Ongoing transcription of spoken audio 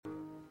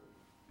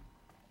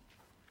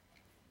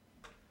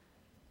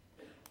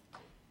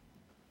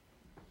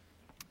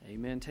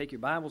Amen. Take your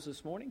Bibles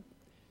this morning.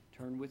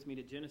 Turn with me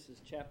to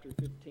Genesis chapter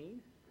 15.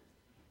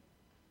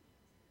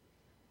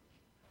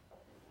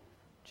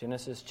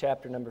 Genesis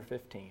chapter number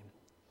 15.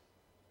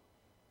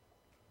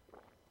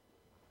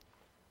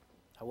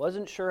 I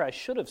wasn't sure I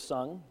should have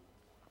sung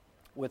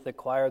with the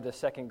choir the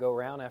second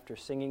go-round after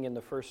singing in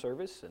the first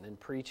service and then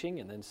preaching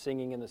and then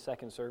singing in the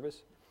second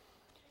service.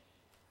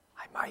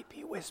 I might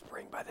be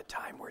whispering by the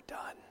time we're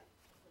done.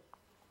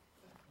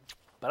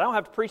 But I don't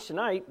have to preach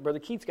tonight. Brother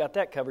Keith's got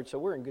that covered, so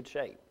we're in good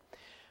shape.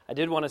 I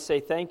did want to say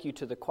thank you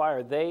to the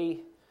choir.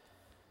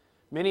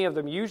 Many of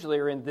them usually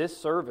are in this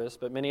service,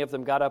 but many of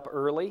them got up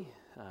early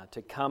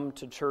to come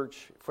to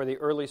church for the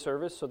early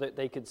service so that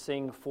they could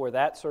sing for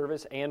that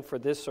service and for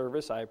this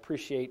service. I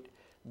appreciate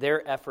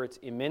their efforts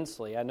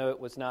immensely. I know it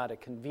was not a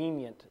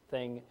convenient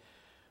thing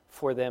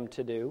for them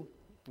to do,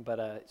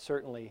 but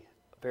certainly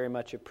very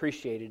much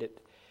appreciated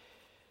it.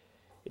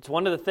 It's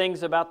one of the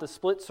things about the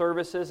split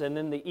services and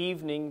then the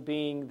evening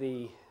being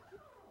the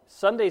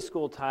Sunday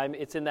school time.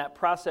 It's in that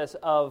process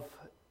of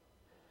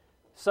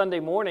Sunday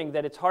morning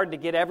that it's hard to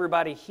get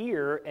everybody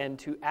here and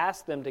to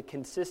ask them to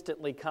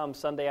consistently come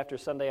Sunday after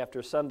Sunday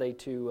after Sunday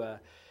to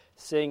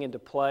sing and to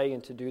play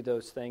and to do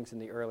those things in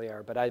the early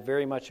hour. But I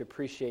very much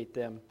appreciate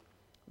them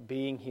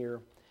being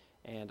here,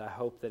 and I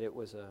hope that it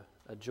was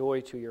a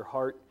joy to your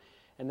heart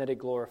and that it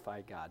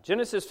glorified God.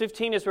 Genesis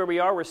 15 is where we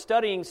are. We're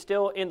studying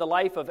still in the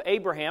life of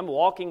Abraham,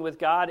 walking with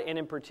God, and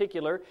in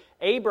particular,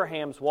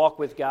 Abraham's walk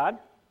with God.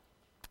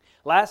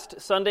 Last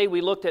Sunday, we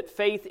looked at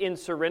faith in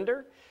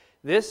surrender.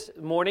 This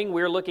morning,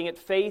 we're looking at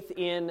faith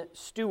in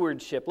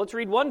stewardship. Let's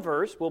read one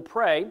verse, we'll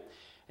pray,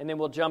 and then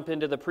we'll jump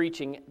into the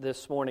preaching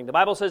this morning. The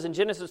Bible says in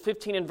Genesis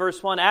 15 and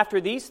verse 1, "After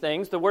these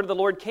things, the word of the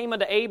Lord came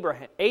unto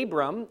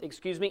Abram,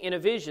 in a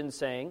vision,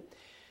 saying,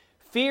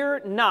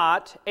 Fear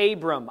not,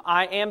 Abram,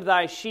 I am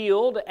thy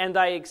shield and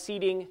thy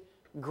exceeding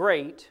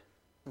great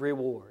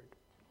reward."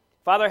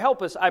 Father,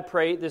 help us, I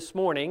pray, this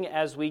morning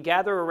as we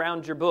gather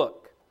around your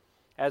book,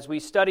 as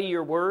we study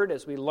your word,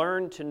 as we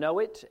learn to know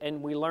it,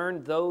 and we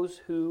learn those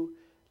who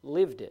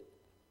lived it.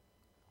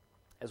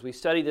 As we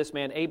study this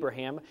man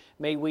Abraham,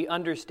 may we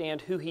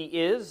understand who he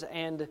is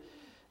and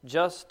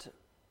just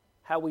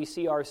how we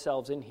see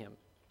ourselves in him.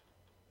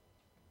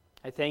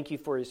 I thank you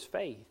for his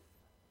faith.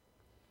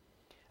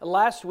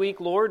 Last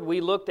week, Lord, we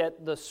looked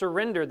at the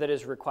surrender that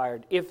is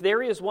required. If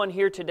there is one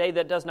here today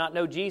that does not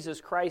know Jesus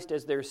Christ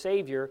as their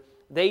Savior,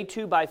 they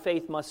too by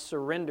faith must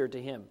surrender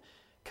to Him,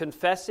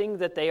 confessing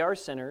that they are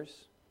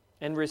sinners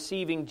and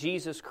receiving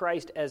Jesus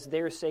Christ as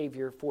their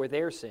Savior for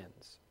their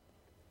sins.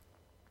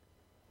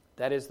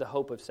 That is the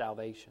hope of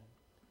salvation.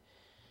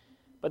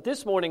 But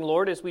this morning,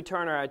 Lord, as we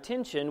turn our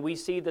attention, we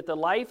see that the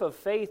life of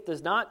faith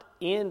does not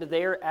end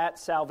there at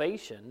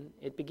salvation,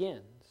 it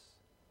begins.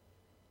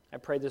 I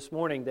pray this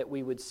morning that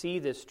we would see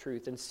this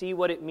truth and see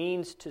what it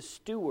means to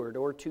steward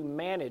or to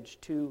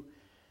manage, to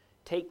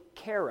take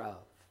care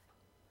of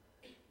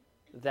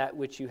that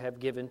which you have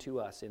given to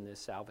us in this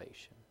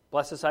salvation.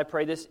 Bless us, I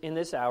pray this in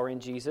this hour in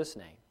Jesus'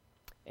 name.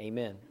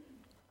 Amen.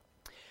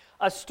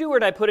 A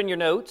steward, I put in your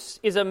notes,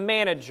 is a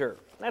manager.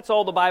 That's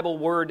all the Bible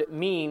word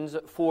means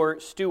for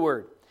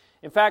steward.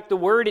 In fact, the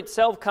word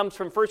itself comes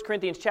from 1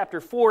 Corinthians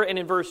chapter 4 and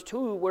in verse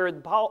 2 where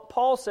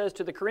Paul says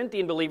to the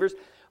Corinthian believers,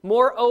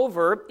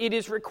 "Moreover, it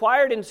is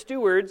required in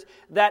stewards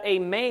that a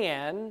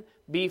man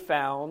be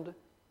found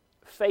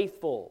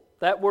faithful."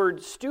 That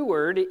word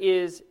steward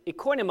is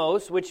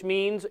oikonomos, which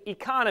means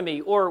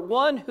economy, or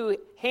one who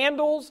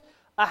handles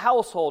a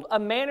household, a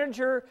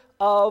manager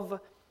of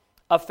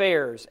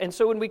affairs. And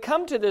so when we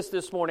come to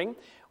this morning,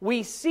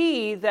 we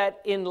see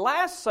that in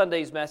last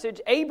Sunday's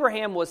message,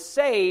 Abraham was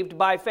saved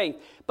by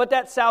faith, but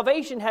that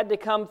salvation had to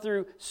come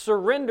through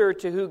surrender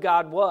to who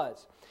God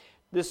was.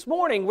 This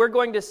morning, we're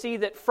going to see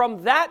that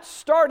from that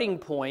starting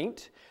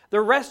point,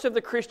 the rest of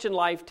the Christian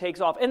life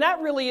takes off. And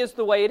that really is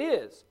the way it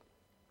is.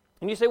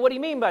 And you say, what do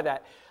you mean by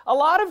that? A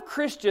lot of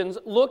Christians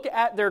look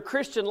at their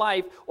Christian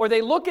life, or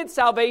they look at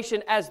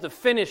salvation as the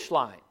finish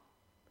line.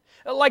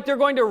 Like they're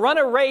going to run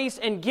a race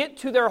and get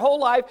to their whole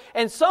life,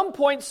 and some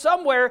point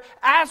somewhere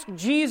ask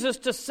Jesus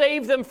to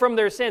save them from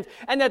their sins.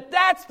 And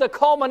that's the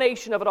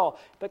culmination of it all.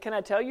 But can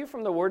I tell you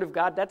from the Word of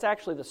God, that's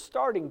actually the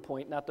starting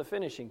point, not the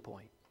finishing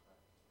point.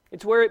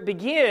 It's where it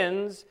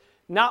begins,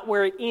 not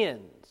where it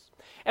ends.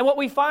 And what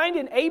we find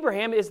in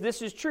Abraham is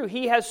this is true.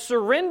 He has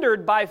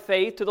surrendered by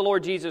faith to the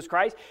Lord Jesus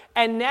Christ,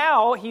 and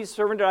now he's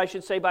surrendered, I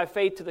should say, by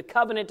faith to the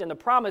covenant and the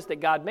promise that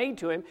God made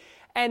to him.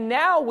 And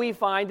now we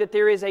find that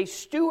there is a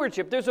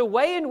stewardship. There's a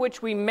way in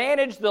which we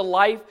manage the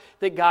life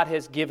that God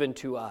has given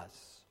to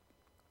us.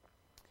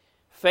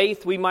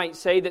 Faith, we might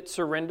say, that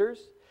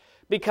surrenders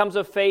becomes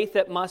a faith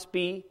that must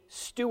be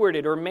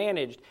stewarded or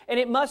managed.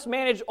 And it must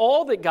manage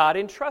all that God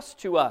entrusts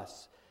to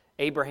us.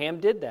 Abraham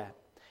did that.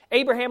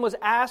 Abraham was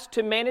asked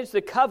to manage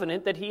the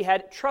covenant that he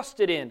had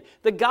trusted in,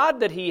 the God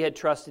that he had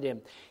trusted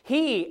in.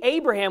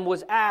 Abraham,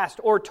 was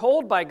asked or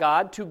told by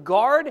God to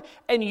guard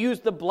and use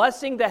the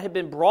blessing that had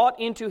been brought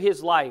into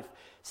his life.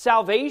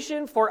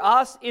 Salvation for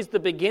us is the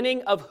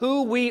beginning of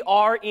who we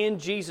are in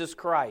Jesus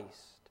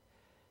Christ.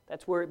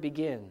 That's where it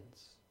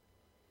begins.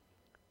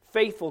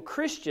 Faithful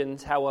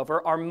Christians,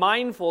 however, are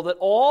mindful that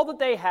all that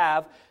they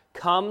have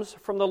comes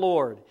from the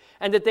Lord,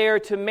 and that they are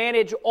to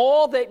manage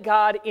all that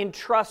God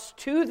entrusts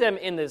to them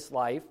in this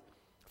life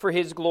for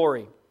His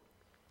glory.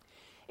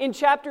 In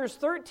chapters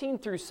 13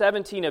 through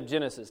 17 of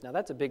Genesis, now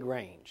that's a big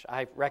range,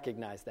 I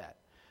recognize that.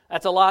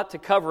 That's a lot to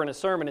cover in a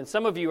sermon, and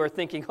some of you are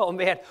thinking, oh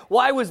man,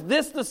 why was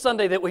this the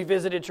Sunday that we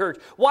visited church?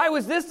 Why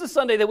was this the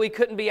Sunday that we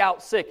couldn't be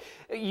out sick?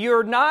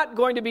 You're not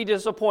going to be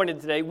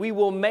disappointed today. We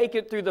will make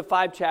it through the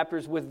 5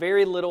 chapters with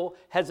very little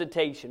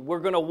hesitation. We're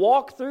going to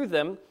walk through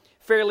them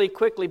fairly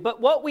quickly, but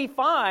what we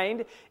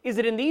find is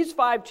that in these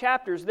 5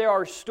 chapters, there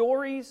are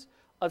stories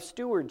of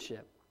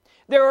stewardship.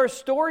 There are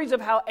stories of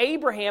how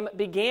Abraham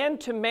began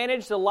to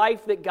manage the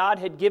life that God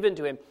had given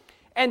to him.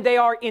 And they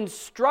are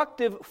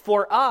instructive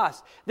for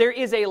us. There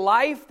is a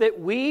life that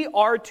we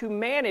are to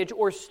manage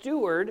or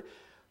steward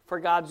for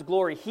God's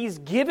glory. He's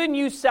given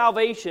you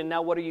salvation.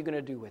 Now what are you going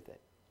to do with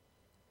it?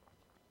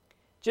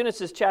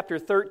 Genesis chapter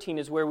 13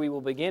 is where we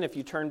will begin if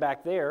you turn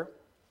back there.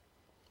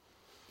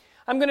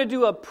 I'm going to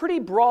do a pretty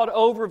broad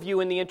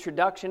overview in the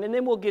introduction, and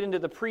then we'll get into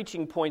the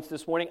preaching points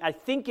this morning. I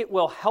think it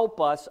will help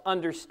us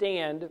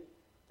understand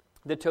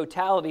the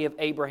totality of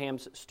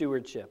Abraham's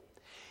stewardship.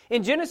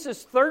 In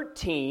Genesis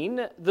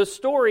 13, the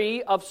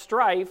story of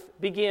strife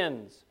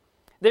begins.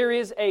 There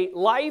is a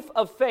life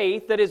of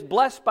faith that is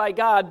blessed by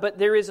God, but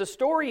there is a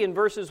story in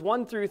verses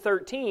 1 through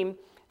 13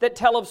 that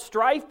tell of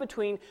strife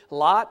between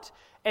Lot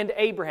and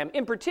Abraham.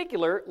 In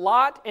particular,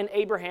 Lot and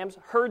Abraham's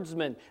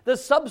herdsmen. The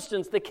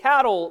substance, the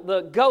cattle,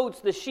 the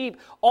goats, the sheep,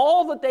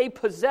 all that they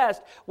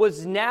possessed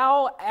was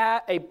now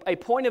at a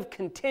point of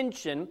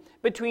contention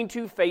between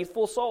 2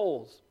 faithful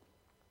souls.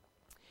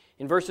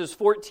 In verses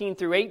 14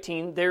 through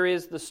 18, there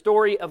is the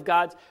story of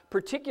God's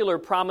particular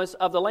promise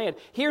of the land.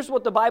 Here's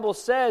what the Bible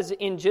says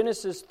in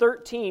Genesis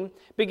 13,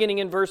 beginning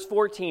in verse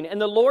 14.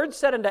 And the Lord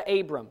said unto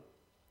Abram,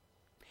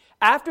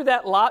 after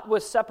that Lot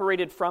was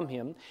separated from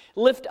him,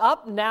 lift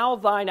up now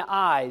thine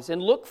eyes,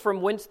 and look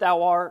from whence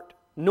thou art,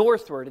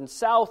 northward and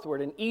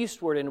southward and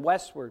eastward and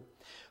westward.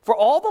 For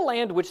all the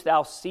land which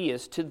thou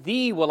seest, to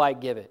thee will I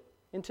give it,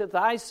 and to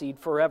thy seed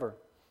forever.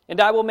 And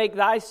I will make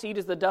thy seed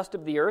as the dust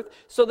of the earth,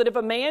 so that if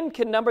a man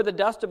can number the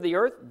dust of the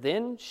earth,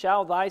 then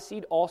shall thy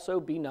seed also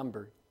be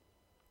numbered.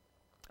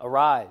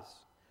 Arise,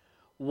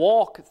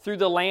 walk through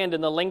the land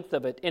in the length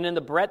of it, and in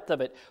the breadth of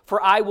it,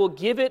 for I will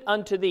give it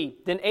unto thee.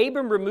 Then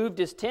Abram removed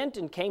his tent,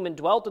 and came and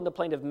dwelt in the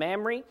plain of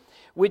Mamre,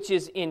 which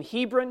is in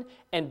Hebron,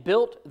 and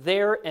built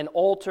there an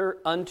altar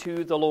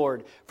unto the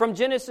Lord. From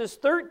Genesis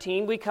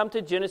 13, we come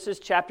to Genesis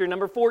chapter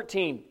number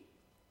 14.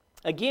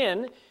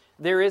 Again,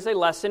 there is a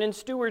lesson in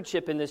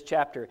stewardship in this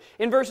chapter.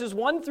 In verses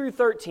 1 through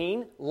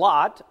 13,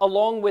 Lot,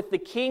 along with the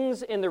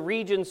kings in the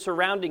region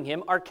surrounding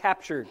him, are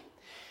captured.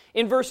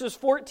 In verses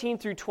 14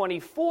 through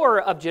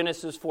 24 of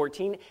Genesis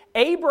 14,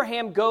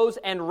 Abraham goes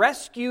and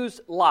rescues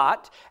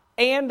Lot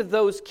and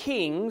those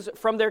kings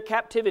from their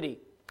captivity.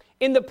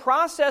 In the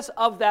process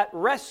of that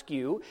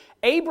rescue,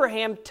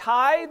 Abraham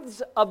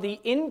tithes of the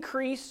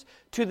increase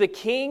to the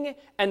king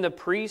and the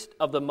priest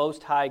of the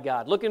Most High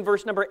God. Look in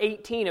verse number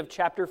 18 of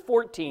chapter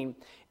 14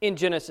 in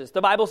Genesis.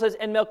 The Bible says,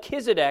 and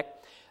Melchizedek,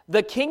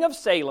 the king of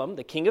Salem,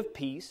 the king of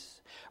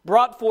peace,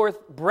 brought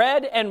forth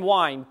bread and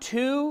wine,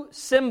 2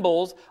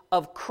 symbols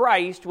of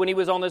Christ when he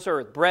was on this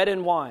earth, bread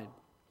and wine.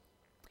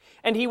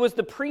 And he was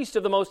the priest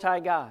of the Most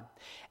High God.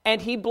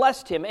 And he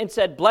blessed him and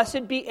said,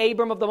 blessed be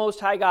Abram of the Most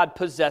High God,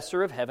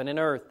 possessor of heaven and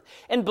earth.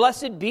 And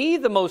blessed be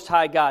the Most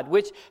High God,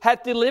 which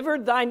hath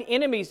delivered thine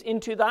enemies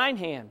into thine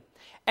hand.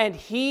 And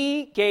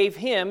he gave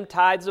him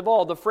tithes of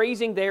all. The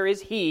phrasing there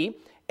is he,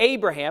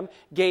 Abraham,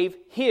 gave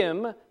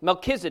him,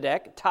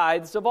 Melchizedek,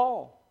 tithes of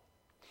all.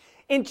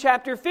 In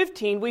chapter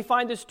 15, we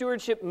find the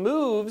stewardship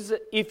moves,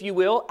 if you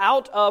will,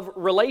 out of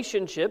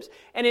relationships,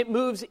 and it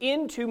moves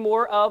into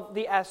more of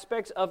the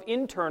aspects of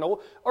internal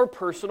or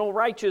personal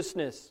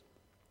righteousness.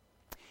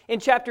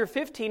 In chapter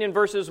 15, in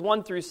verses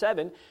 1 through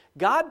 7,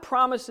 God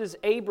promises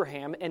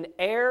Abraham an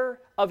heir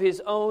of his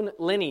own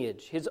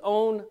lineage, his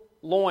own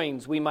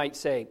loins, we might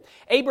say.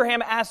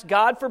 Abraham asked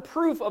God for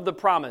proof of the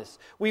promise.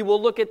 We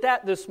will look at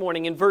that this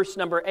morning in verse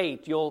number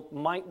 8. You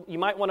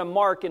might want to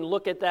mark and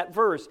look at that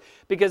verse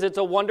because it's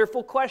a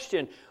wonderful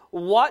question.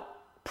 What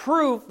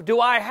proof do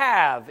I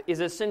have is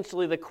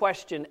essentially the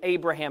question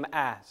Abraham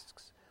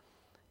asks.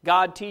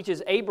 God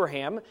teaches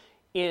Abraham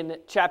in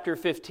chapter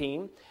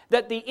 15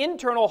 that the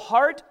internal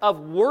heart of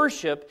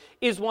worship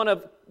is one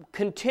of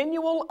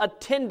continual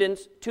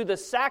attendance to the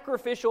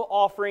sacrificial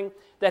offering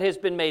that has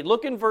been made.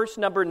 Look in verse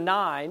number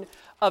 9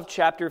 of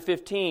chapter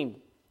 15.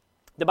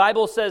 The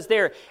Bible says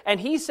there, and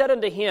he said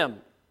unto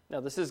him, now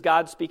this is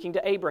God speaking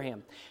to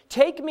Abraham,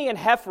 take me an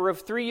heifer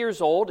of 3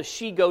 years old, a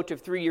she-goat of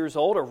 3 years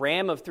old, a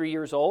ram of 3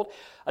 years old,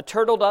 a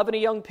turtle dove, and a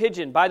young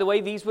pigeon. By the way,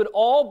 these would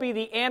all be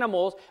the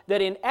animals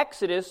that in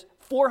Exodus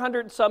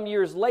 400 some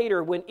years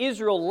later, when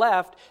Israel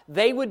left,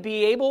 they would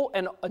be able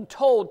and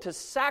told to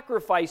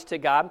sacrifice to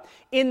God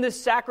in the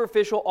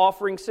sacrificial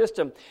offering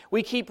system.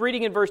 We keep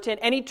reading in verse 10,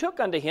 and he took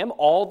unto him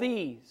all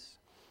these,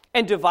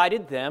 and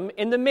divided them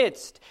in the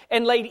midst,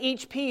 and laid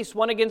each piece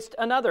one against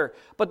another.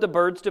 But the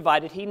birds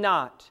divided he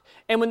not.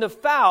 And when the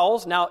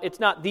fowls, now it's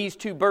not these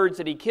two birds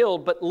that he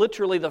killed, but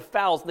literally the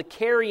fowls, the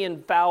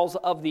carrion fowls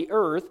of the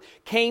earth,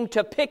 came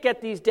to pick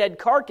at these dead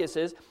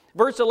carcasses.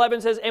 Verse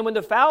 11 says, and when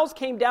the fowls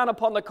came down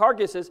upon the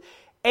carcasses,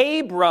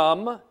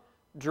 Abram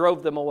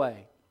drove them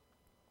away.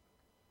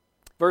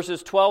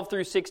 Verses 12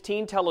 through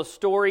 16 tell a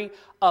story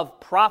of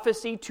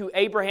prophecy to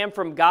Abraham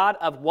from God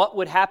of what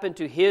would happen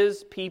to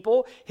his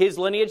people, his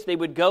lineage. They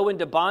would go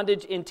into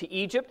bondage into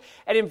Egypt.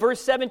 And in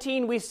verse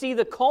 17, we see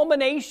the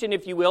culmination,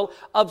 if you will,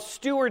 of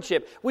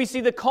stewardship. We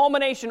see the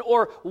culmination,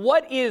 or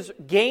what is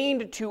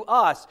gained to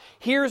us.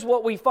 Here's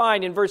what we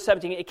find in verse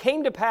 17. It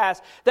came to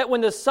pass that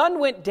when the sun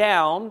went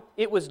down,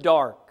 it was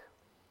dark.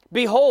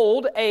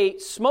 Behold, a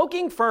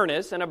smoking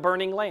furnace and a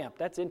burning lamp.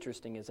 That's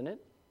interesting, isn't it?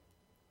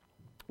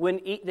 When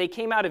they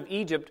came out of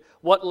Egypt,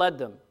 what led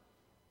them?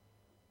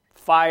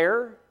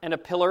 Fire and a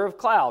pillar of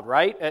cloud,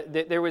 right?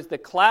 There was the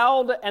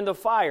cloud and the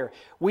fire.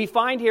 We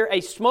find here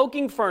a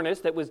smoking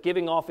furnace that was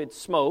giving off its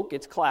smoke,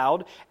 its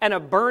cloud, and a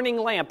burning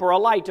lamp or a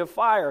light of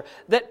fire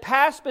that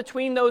passed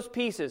between those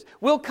pieces.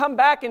 We'll come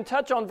back and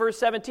touch on verse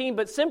 17,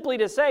 but simply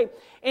to say,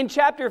 in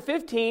chapter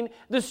 15,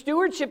 the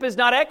stewardship is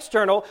not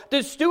external.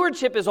 The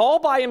stewardship is all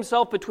by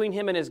himself between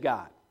him and his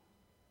God.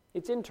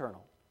 It's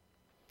internal.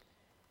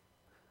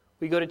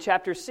 We go to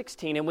chapter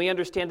 16 and we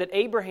understand that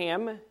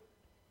Abraham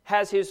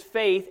has his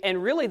faith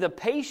and really the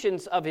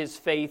patience of his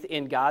faith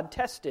in God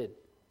tested.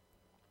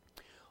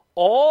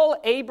 All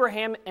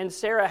Abraham and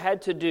Sarah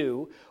had to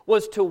do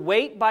was to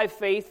wait by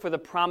faith for the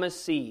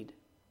promised seed.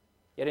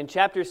 Yet in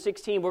chapter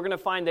 16, we're going to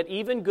find that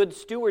even good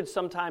stewards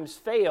sometimes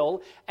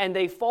fail and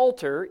they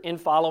falter in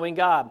following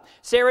God.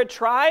 Sarah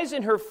tries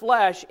in her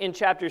flesh in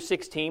chapter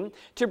 16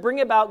 to bring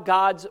about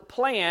God's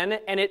plan,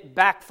 and it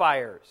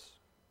backfires.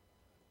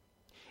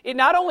 It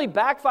not only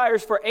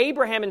backfires for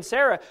Abraham and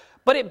Sarah,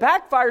 but it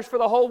backfires for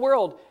the whole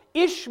world.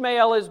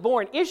 Ishmael is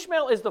born.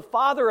 Ishmael is the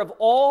father of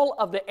all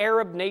of the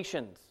Arab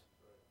nations.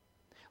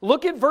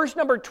 Look at verse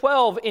number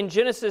 12 in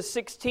Genesis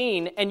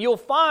 16, and you'll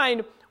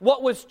find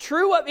what was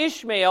true of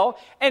Ishmael,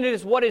 and it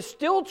is what is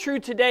still true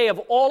today of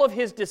all of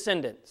his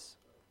descendants.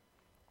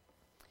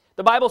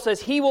 The Bible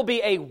says he will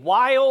be a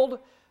wild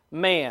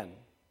man.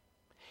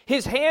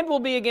 His hand will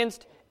be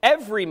against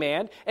every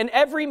man, and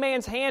every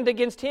man's hand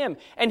against him.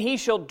 And he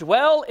shall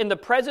dwell in the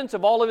presence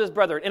of all of his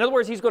brethren. In other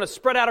words, he's going to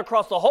spread out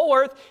across the whole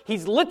earth.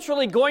 He's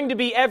literally going to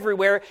be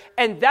everywhere.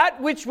 And that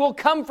which will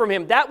come from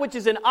him, that which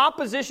is in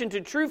opposition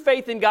to true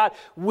faith in God,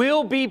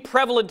 will be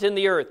prevalent in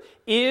the earth.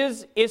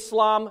 Is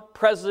Islam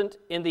present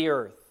in the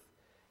earth?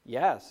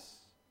 Yes.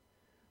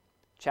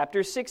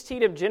 Chapter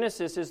 16 of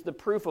Genesis is the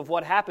proof of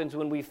what happens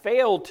when we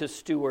fail to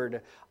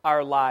steward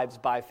our lives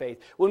by faith,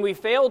 when we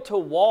fail to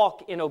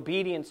walk in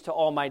obedience to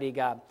Almighty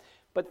God.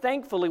 But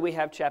thankfully we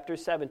have chapter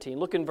 17.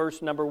 Look in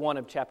verse number 1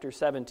 of chapter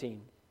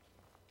 17.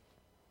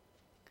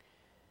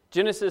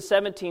 Genesis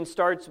 17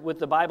 starts with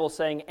the Bible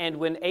saying, and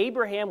when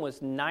Abraham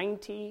was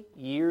 90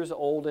 years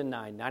old and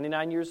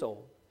 99 years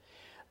old,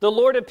 the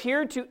Lord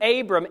appeared to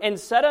Abram and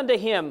said unto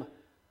him,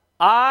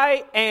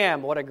 I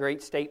am. What a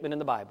great statement in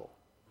the Bible.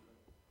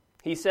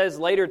 He says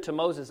later to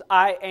Moses,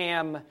 I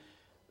am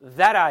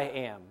that I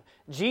am.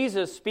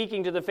 Jesus,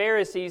 speaking to the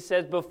Pharisees,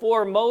 says,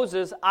 before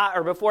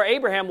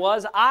Abraham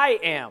was, I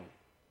am.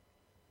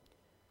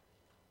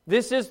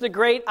 This is the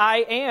great I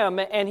am,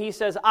 and he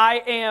says,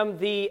 I am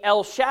the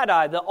El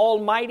Shaddai, the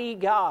Almighty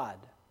God.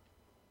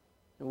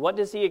 And what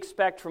does he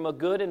expect from a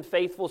good and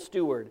faithful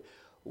steward?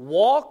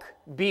 Walk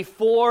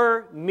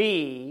before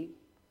me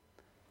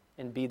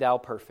and be thou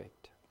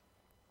perfect.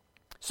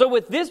 So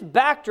with this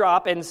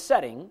backdrop and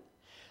setting,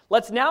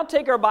 let's now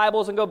take our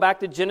Bibles and go back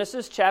to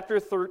Genesis chapter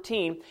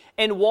 13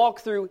 and walk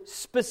through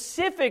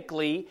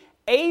specifically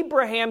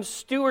Abraham's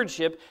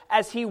stewardship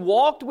as he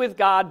walked with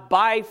God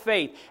by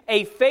faith.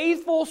 A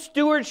faithful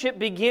stewardship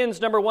begins,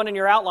 number one in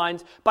your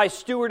outlines, by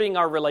stewarding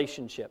our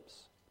relationships.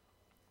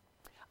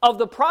 Of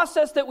the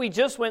process that we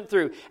just went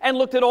through and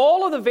looked at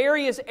all of the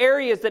various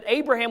areas that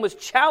Abraham was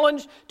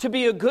challenged to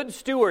be a good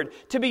steward,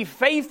 to be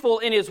faithful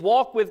in his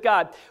walk with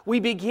God, we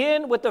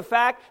begin with the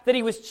fact that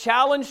he was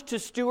challenged to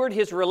steward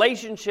his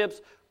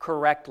relationships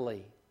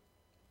correctly.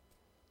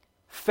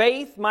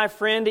 Faith, my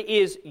friend,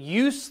 is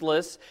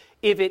useless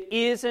if it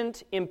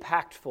isn't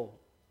impactful.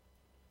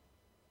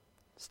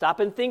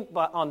 Stop and think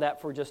on that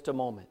for just a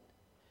moment.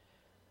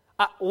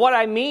 What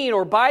I mean,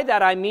 or by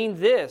that I mean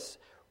this.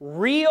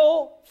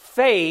 Real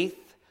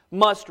faith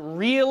must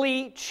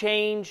really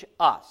change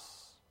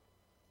us.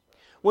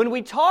 When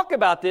we talk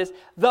about this,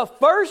 the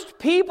first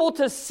people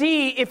to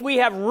see if we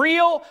have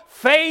real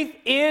faith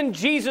in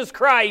Jesus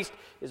Christ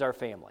is our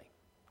family.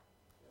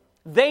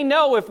 They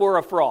know if we're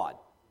a fraud.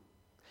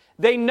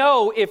 They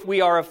know if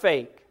we are a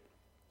fake.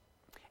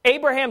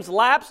 Abraham's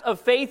lapse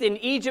of faith in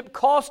Egypt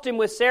cost him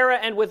with Sarah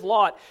and with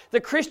Lot. The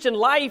Christian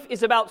life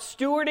is about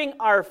stewarding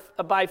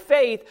by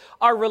faith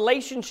our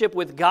relationship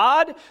with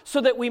God so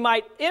that we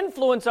might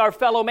influence our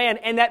fellow man,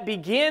 and that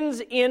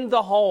begins in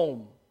the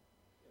home.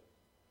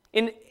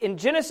 In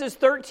Genesis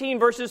 13,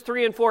 verses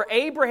 3 and 4,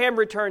 Abraham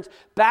returns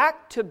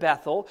back to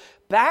Bethel,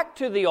 back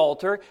to the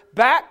altar,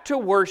 back to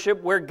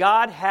worship where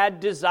God had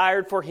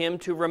desired for him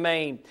to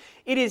remain.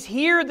 It is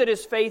here that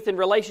his faith and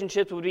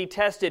relationships would be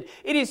tested.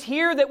 It is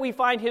here that we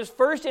find his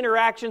first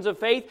interactions of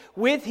faith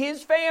with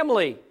his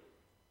family.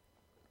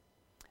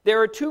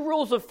 There are 2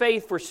 rules of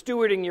faith for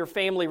stewarding your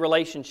family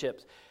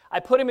relationships.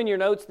 I put them in your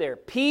notes there: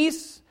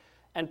 peace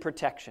and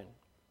protection.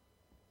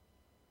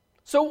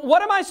 So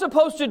what am I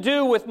supposed to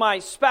do with my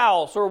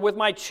spouse or with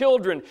my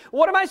children?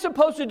 What am I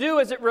supposed to do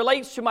as it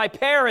relates to my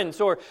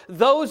parents or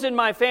those in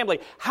my family?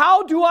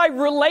 How do I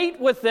relate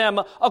with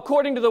them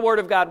according to the Word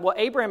of God? Well,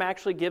 Abraham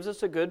actually gives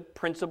us a good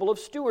principle of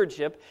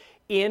stewardship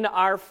in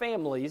our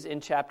families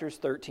in chapters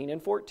 13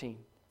 and 14.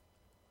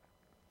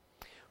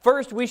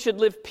 First, we should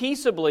live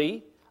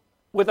peaceably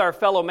with our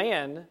fellow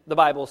man, the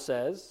Bible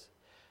says,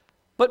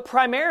 but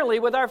primarily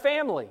with our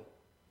family.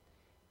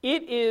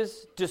 It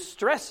is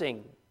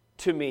distressing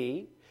to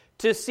me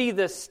to see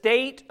the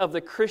state of the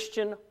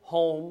Christian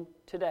home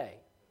today.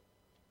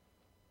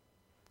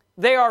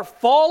 They are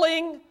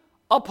falling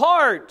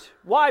apart.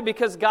 Why?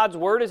 Because God's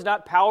Word is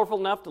not powerful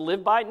enough to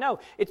live by it? No,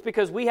 it's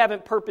because we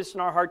haven't purposed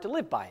in our heart to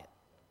live by it.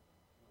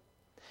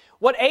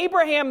 What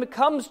Abraham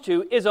comes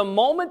to is a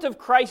moment of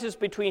crisis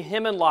between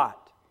him and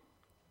Lot.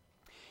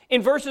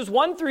 In verses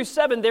 1 through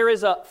 7, there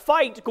is a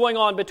fight going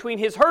on between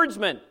his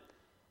herdsmen.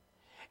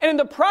 And in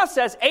the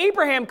process,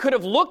 Abraham could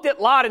have looked at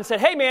Lot and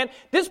said, hey man,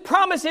 this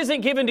promise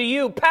isn't given to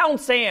you. Pound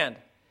sand.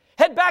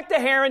 Head back to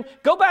Haran.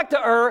 Go back to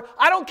Ur.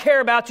 I don't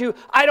care about you.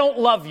 I don't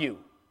love you.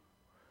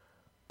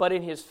 But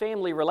in his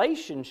family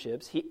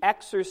relationships, he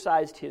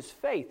exercised his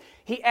faith.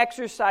 He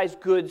exercised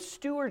good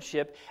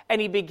stewardship. And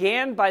he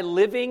began by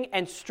living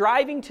and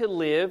striving to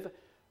live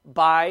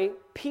by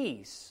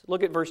peace.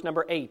 Look at verse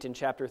number 8 in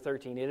chapter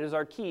 13. It is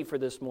our key for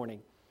this morning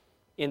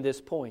in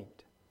this point.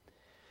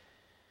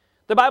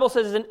 The Bible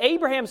says, and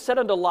Abraham said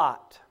unto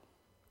Lot,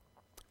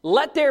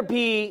 let there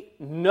be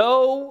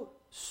no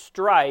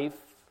strife,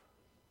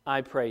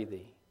 I pray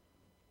thee,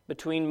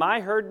 between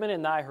my herdmen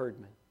and thy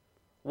herdmen.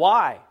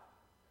 Why?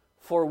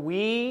 For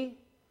we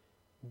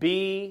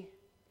be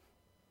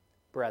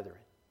brethren.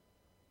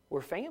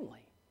 We're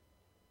family.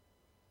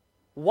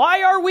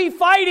 Why are we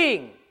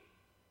fighting?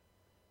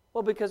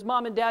 Well, because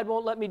mom and dad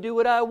won't let me do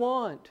what I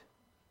want.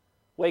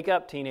 Wake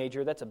up,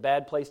 teenager. That's a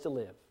bad place to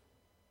live.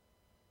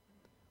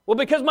 Well,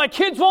 because my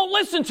kids won't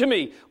listen to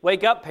me.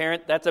 Wake up,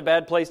 parent. That's a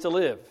bad place to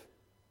live.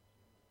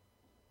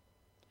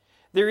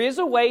 There is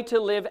a way to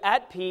live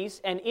at peace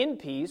and in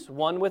peace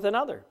one with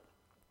another.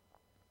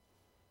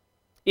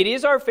 It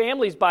is our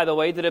families, by the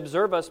way, that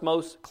observe us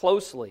most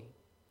closely.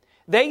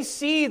 They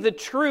see the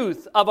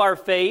truth of our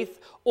faith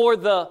or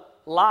the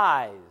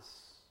lies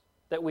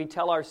that we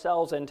tell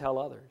ourselves and tell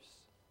others.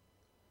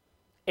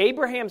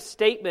 Abraham's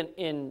statement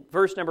in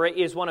verse number 8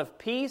 is one of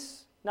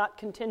peace, not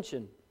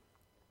contention.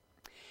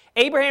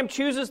 Abraham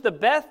chooses the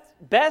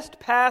best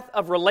path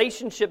of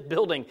relationship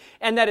building,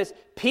 and that is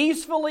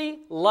peacefully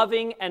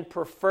loving and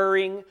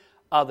preferring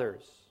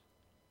others.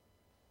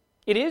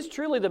 It is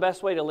truly the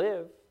best way to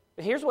live.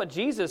 Here's what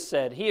Jesus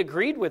said. He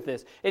agreed with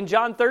this. In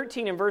John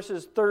 13 and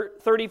verses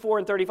 34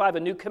 and 35, a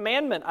new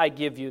commandment I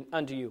give you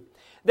unto you,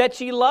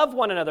 that ye love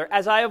one another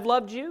as I have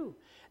loved you,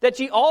 that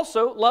ye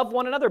also love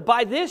one another.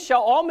 By this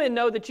shall all men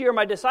know that ye are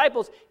my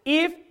disciples,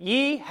 if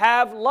ye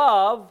have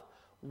love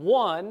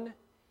one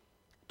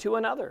to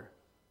another.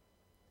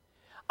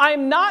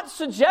 I'm not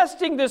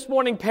suggesting this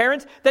morning,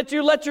 parents, that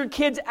you let your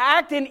kids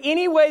act in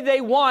any way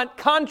they want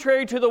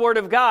contrary to the Word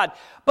of God.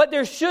 But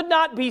there should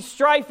not be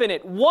strife in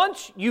it.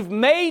 Once you've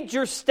made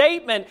your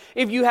statement,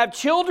 if you have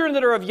children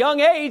that are of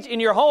young age in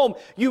your home,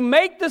 you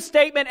make the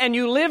statement and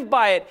you live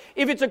by it.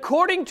 If it's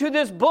according to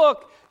this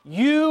book,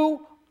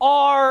 you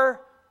are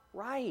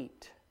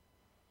right.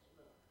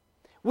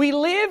 We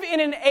live in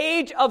an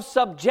age of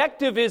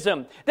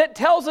subjectivism that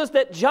tells us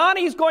that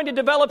Johnny's going to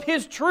develop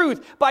his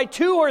truth by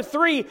 2 or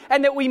 3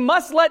 and that we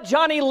must let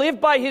Johnny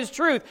live by his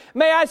truth.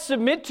 May I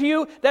submit to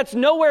you, that's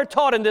nowhere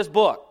taught in this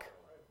book.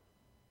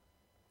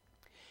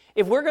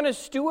 If we're going to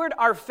steward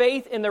our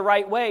faith in the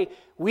right way,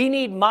 we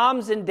need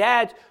moms and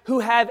dads who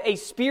have a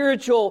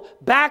spiritual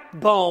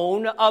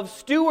backbone of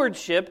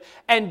stewardship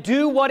and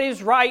do what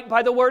is right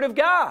by the Word of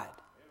God.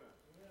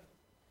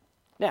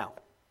 Now,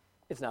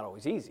 it's not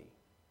always easy.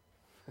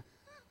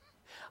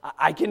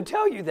 I can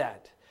tell you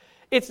that.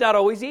 It's not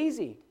always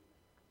easy,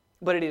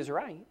 but it is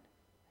right.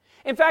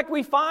 In fact,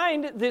 we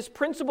find this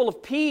principle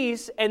of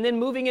peace and then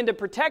moving into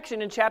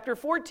protection in chapter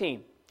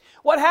 14.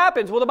 What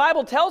happens? Well, the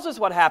Bible tells us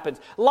what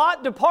happens.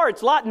 Lot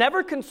departs. Lot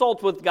never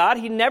consults with God.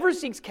 He never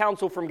seeks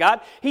counsel from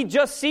God. He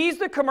just sees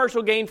the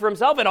commercial gain for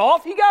himself and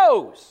off he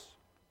goes.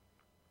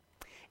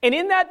 And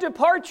in that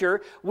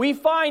departure, we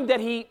find that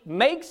he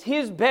makes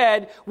his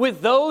bed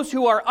with those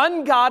who are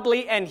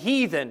ungodly and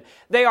heathen.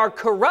 They are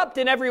corrupt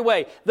in every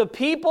way. The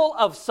people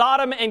of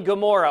Sodom and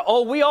Gomorrah.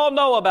 Oh, we all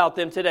know about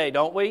them today,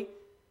 don't we? It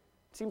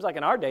seems like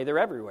in our day they're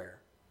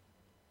everywhere.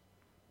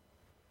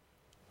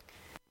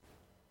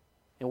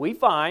 And we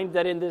find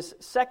that in this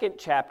second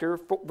chapter,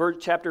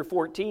 chapter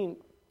 14,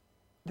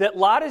 that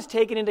Lot is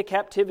taken into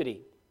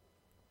captivity.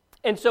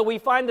 And so we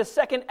find the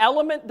second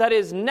element that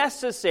is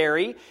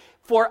necessary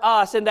for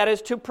us, and that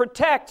is to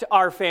protect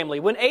our family.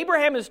 When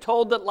Abraham is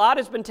told that Lot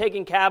has been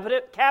taken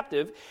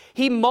captive,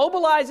 he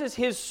mobilizes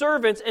his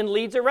servants and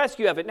leads a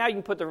rescue effort. Now you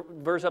can put the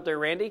verse up there,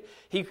 Randy.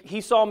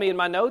 He saw me in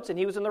my notes, and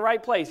he was in the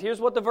right place. Here's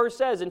what the verse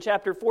says in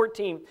chapter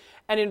 14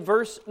 and in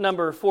verse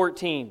number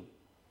 14.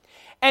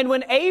 And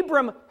when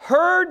Abram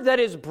heard that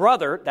his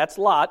brother, that's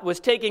Lot, was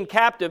taken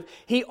captive,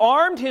 he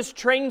armed his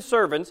trained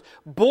servants,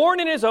 born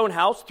in his own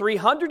house,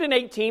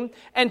 318,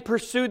 and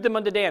pursued them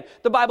unto Dan.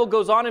 The Bible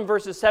goes on in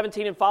verses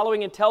 17 and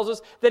following and tells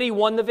us that he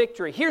won the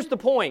victory. Here's the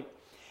point.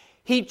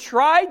 He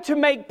tried to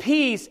make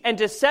peace and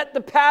to set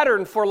the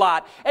pattern for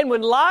Lot. And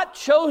when Lot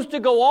chose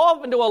to go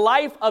off into a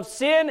life of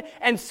sin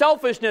and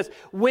selfishness,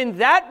 when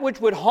that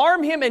which would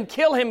harm him and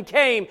kill him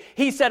came,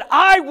 he said,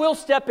 I will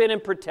step in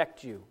and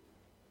protect you.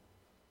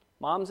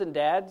 Moms and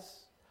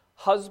dads,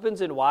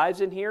 husbands and wives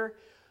in here,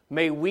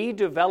 may we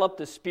develop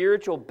the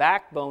spiritual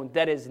backbone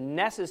that is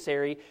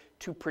necessary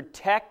to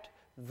protect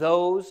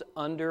those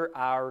under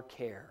our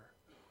care.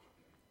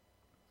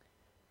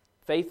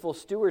 Faithful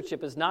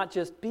stewardship is not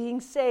just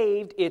being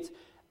saved, it's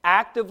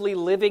actively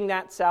living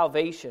that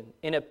salvation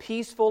in a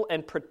peaceful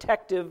and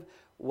protective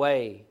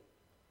way.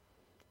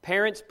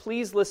 Parents,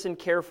 please listen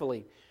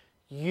carefully.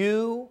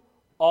 You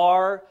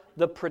are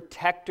the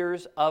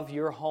protectors of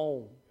your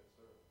home.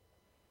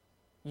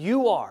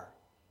 You are.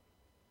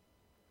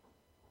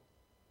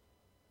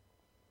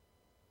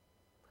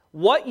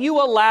 What you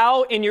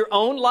allow in your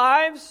own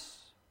lives,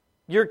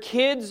 your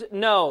kids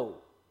know.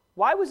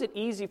 Why was it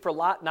easy for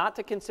Lot not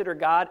to consider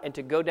God and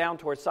to go down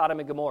towards Sodom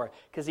and Gomorrah?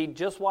 Because he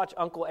just watched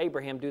Uncle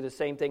Abraham do the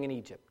same thing in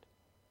Egypt.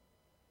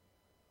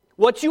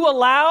 What you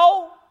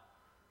allow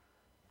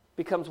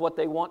becomes what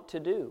they want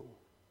to do.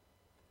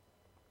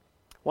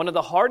 One of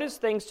the hardest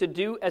things to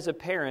do as a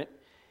parent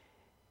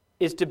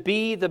is to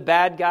be the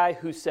bad guy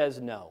who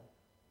says no.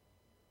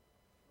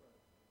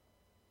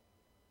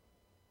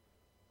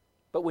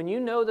 But when you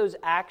know those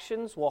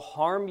actions will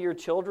harm your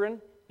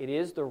children, it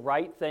is the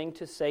right thing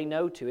to say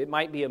no to. It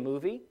might be a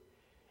movie,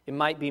 it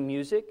might be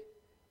music,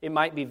 it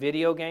might be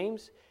video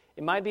games,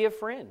 it might be a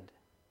friend.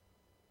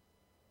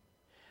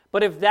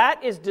 But if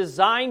that is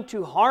designed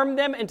to harm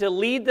them and to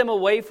lead them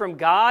away from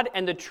God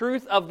and the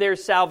truth of their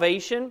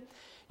salvation,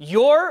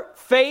 your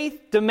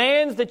faith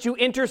demands that you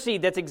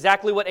intercede. That's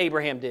exactly what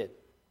Abraham did.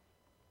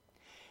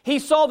 He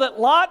saw that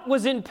Lot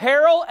was in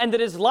peril and that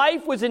his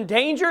life was in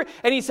danger,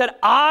 and he said,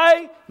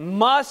 I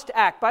must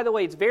act. By the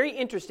way, it's very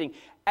interesting.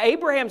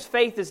 Abraham's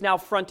faith is now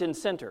front and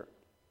center.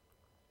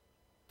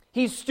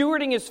 He's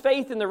stewarding his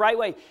faith in the right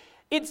way.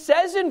 It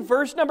says in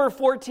verse number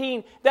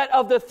 14 that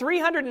of the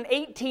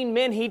 318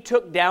 men he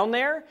took down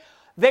there,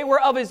 they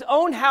were of his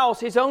own house,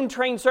 his own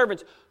trained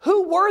servants.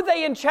 Who were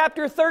they in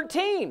chapter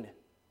 13?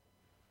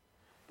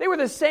 They were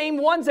the same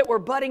ones that were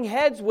butting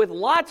heads with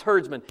Lot's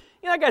herdsmen.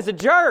 You know, that guy's a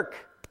jerk.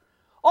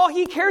 All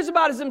he cares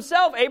about is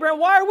himself. Abraham,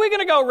 why are we going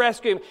to go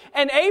rescue him?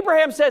 And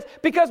Abraham says,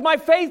 because my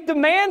faith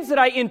demands that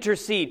I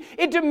intercede.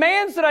 It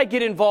demands that I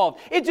get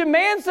involved. It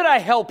demands that I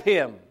help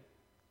him.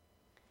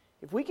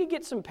 If we could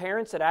get some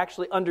parents that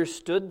actually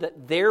understood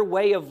that their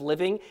way of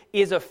living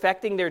is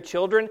affecting their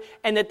children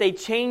and that they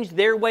change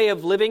their way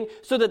of living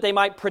so that they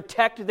might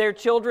protect their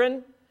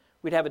children,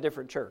 we'd have a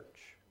different church.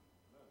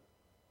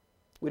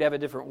 We'd have a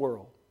different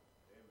world.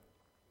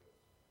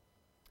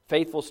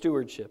 Faithful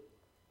stewardship.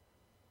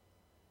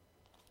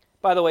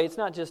 By the way, it's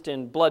not just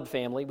in blood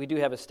family. We do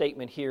have a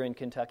statement here in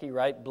Kentucky,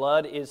 right?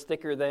 Blood is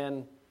thicker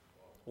than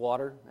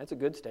water. That's a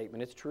good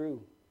statement. It's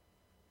true.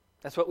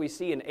 That's what we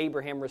see in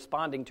Abraham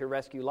responding to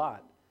rescue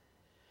Lot.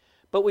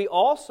 But we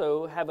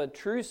also have a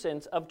true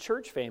sense of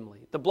church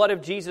family. The blood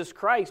of Jesus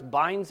Christ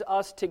binds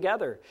us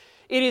together.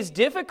 It is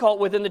difficult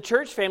within the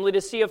church family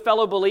to see a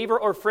fellow believer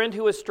or friend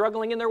who is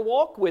struggling in their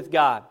walk with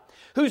God,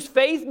 whose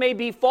faith may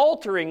be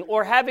faltering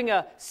or having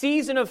a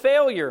season of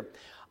failure.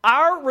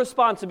 Our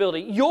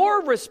responsibility,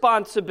 your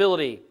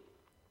responsibility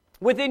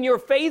within your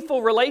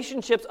faithful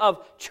relationships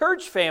of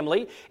church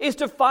family is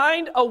to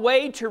find a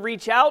way to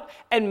reach out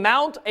and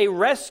mount a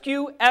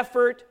rescue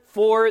effort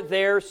for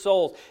their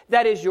souls.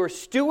 That is your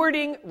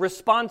stewarding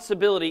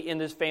responsibility in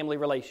this family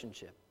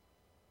relationship.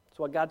 That's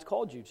what God's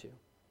called you to.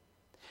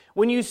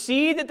 When you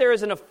see that there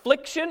is an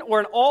affliction or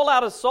an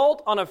all-out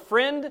assault on a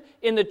friend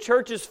in the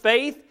church's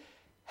faith,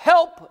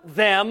 help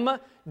them.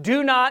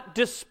 Do not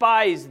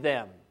despise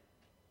them.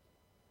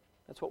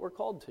 That's what we're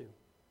called to.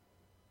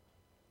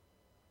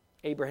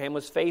 Abraham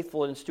was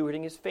faithful in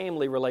stewarding his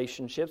family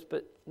relationships,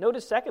 but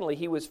notice secondly,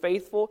 he was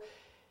faithful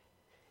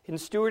in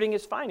stewarding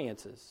his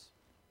finances.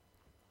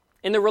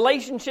 In the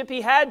relationship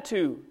he had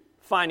to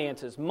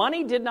finances,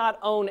 money did not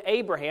own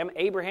Abraham.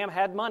 Abraham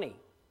had money.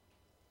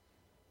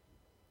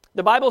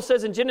 The Bible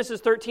says in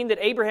Genesis 13 that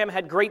Abraham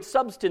had great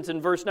substance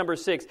in verse number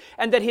 6,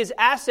 and that his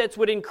assets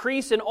would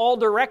increase in all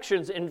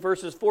directions in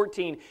verses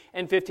 14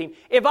 and 15.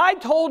 If I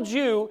told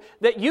you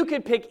that you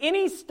could pick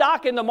any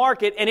stock in the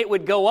market and it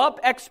would go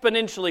up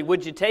exponentially,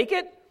 would you take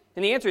it?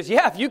 And the answer is,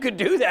 yeah, if you could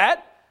do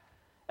that.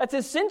 That's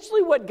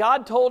essentially what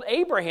God told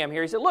Abraham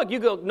here. He said, look, you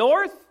go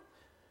north,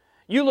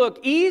 you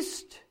look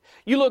east,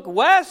 you look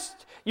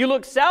west, you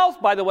look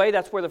south. By the way,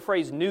 that's where the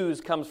phrase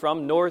news comes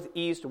from. North,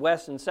 east,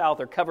 west, and south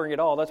are covering it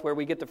all. That's where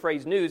we get the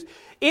phrase news.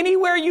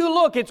 Anywhere you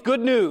look, it's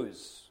good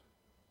news.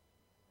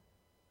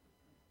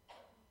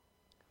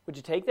 Would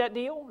you take that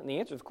deal? And the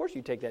answer is, of course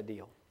you take that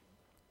deal.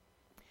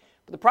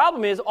 But the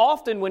problem is,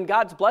 often when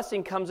God's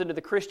blessing comes into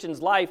the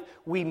Christian's life,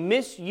 we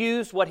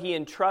misuse what He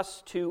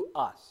entrusts to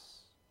us.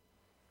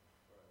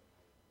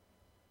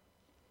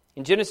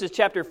 In Genesis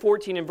chapter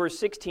 14 and verse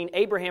 16,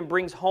 Abraham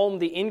brings home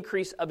the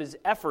increase of his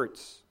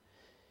efforts.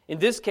 In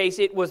this case,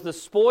 it was the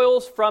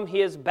spoils from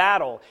his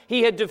battle.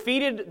 He had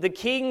defeated the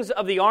kings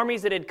of the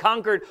armies that had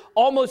conquered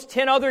almost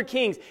 10 other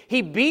kings.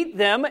 He beat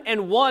them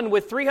and won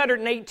with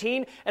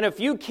 318 and a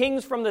few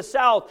kings from the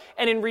south.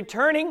 And in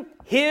returning,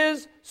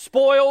 his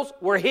spoils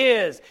were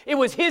his. It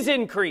was his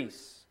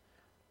increase.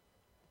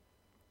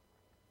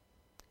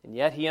 And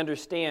yet he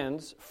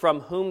understands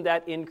from whom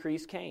that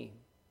increase came.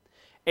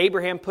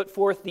 Abraham put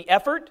forth the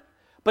effort,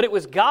 but it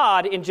was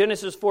God in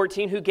Genesis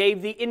 14 who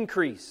gave the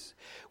increase.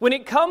 When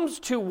it comes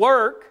to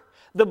work,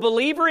 the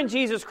believer in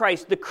Jesus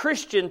Christ, the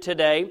Christian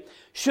today,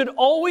 should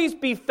always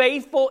be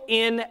faithful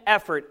in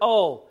effort.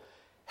 Oh,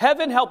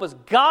 heaven help us.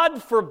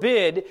 God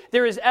forbid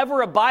there is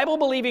ever a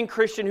Bible-believing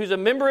Christian who's a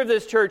member of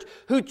this church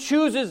who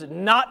chooses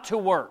not to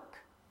work.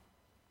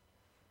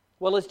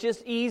 Well, it's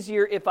just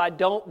easier if I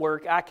don't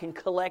work. I can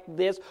collect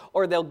this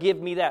or they'll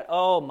give me that.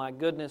 Oh my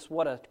goodness,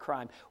 what a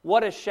crime.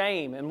 What a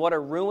shame and what a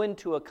ruin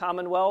to a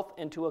commonwealth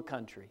and to a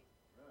country.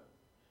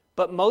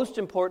 But most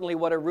importantly,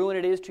 what a ruin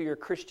it is to your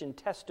Christian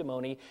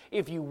testimony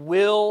if you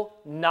will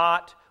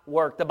not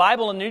work. The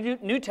Bible in the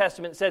New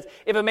Testament says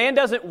if a man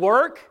doesn't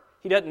work,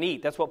 he doesn't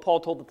eat. That's what Paul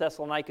told the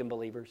Thessalonican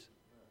believers.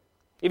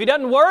 If he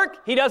doesn't work,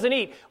 he doesn't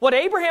eat. What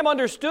Abraham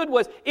understood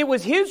was it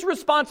was his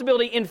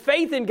responsibility in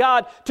faith in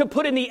God to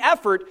put in the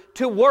effort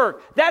to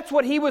work. That's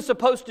what he was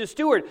supposed to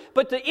steward.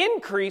 But the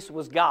increase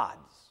was God's.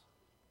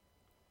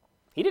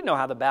 He didn't know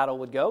how the battle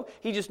would go.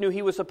 He just knew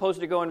he was supposed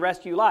to go and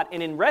rescue Lot.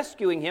 And in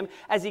rescuing him,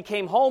 as he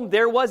came home,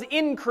 there was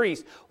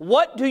increase.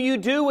 What do you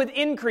do with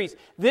increase?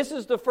 This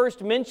is the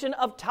first mention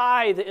of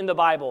tithe in the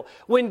Bible.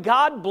 When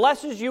God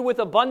blesses you with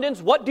abundance,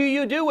 what do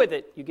you do with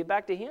it? You give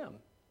back to Him.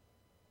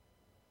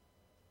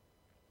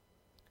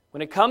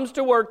 When it comes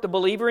to work, the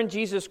believer in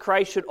Jesus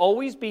Christ should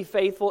always be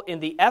faithful in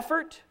the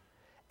effort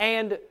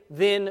and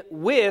then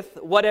with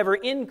whatever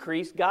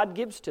increase God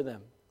gives to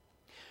them.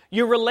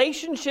 Your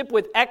relationship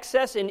with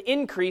excess and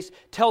increase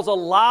tells a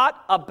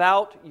lot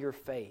about your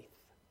faith.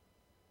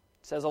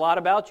 It says a lot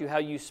about you, how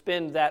you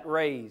spend that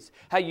raise,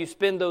 how you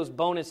spend those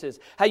bonuses,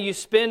 how you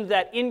spend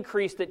that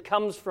increase that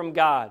comes from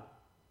God.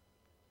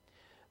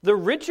 The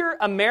richer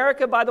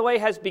America, by the way,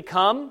 has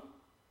become,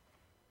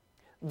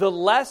 the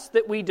less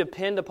that we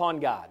depend upon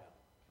God.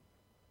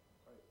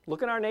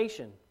 Look at our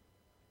nation.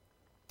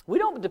 We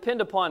don't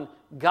depend upon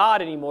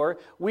God anymore.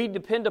 We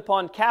depend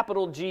upon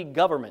capital G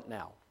government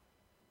now.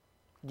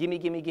 Gimme,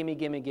 gimme, gimme,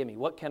 gimme, gimme.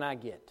 What can I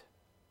get?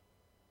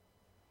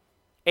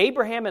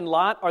 Abraham and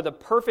Lot are the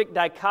perfect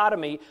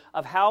dichotomy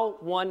of how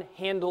one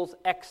handles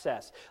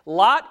excess.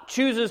 Lot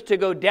chooses to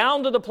go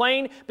down to the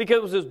plain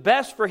because it was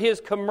best for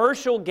his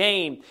commercial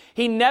gain.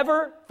 He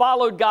never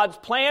followed God's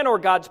plan or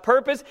God's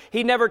purpose.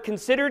 He never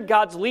considered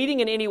God's leading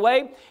in any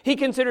way. He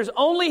considers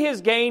only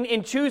his gain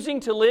in choosing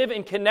to live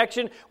in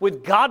connection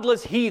with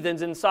godless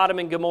heathens in Sodom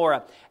and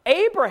Gomorrah.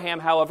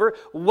 Abraham, however,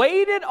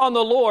 waited on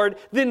the Lord,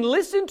 then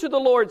listened to the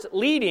Lord's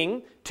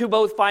leading to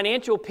both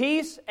financial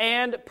peace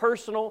and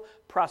personal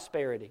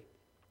prosperity.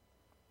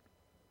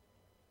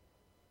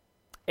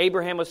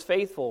 Abraham was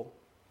faithful,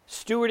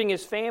 stewarding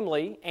his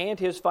family and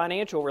his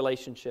financial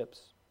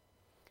relationships.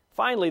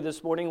 Finally,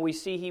 this morning, we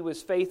see he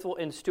was faithful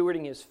in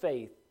stewarding his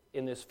faith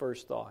in this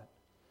first thought.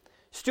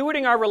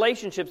 Stewarding our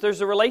relationships,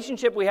 there's a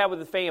relationship we have with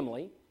the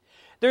family.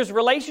 There's a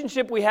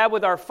relationship we have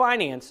with our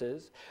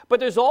finances. But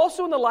there's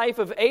also in the life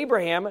of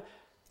Abraham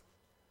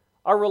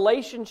our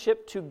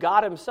relationship to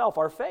God Himself,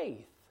 our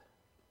faith.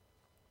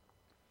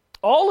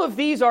 All of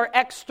these are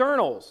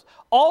externals.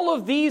 All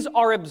of these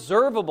are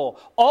observable.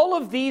 All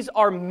of these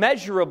are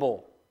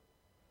measurable.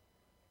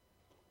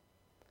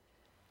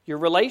 Your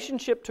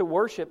relationship to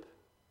worship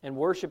and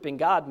worshiping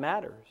God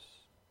matters.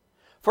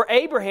 For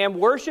Abraham,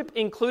 worship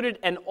included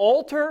an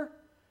altar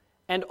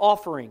and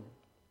offering.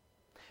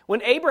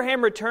 When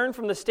Abraham returned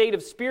from the state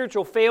of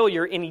spiritual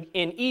failure in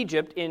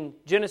Egypt, in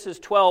Genesis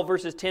 12,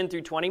 verses 10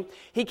 through 20,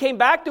 he came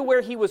back to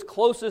where he was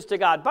closest to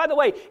God. By the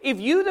way,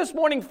 if you this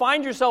morning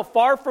find yourself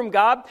far from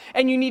God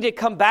and you need to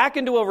come back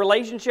into a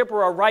relationship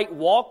or a right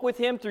walk with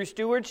Him through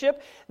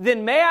stewardship,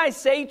 then may I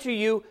say to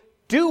you,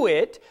 do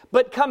it,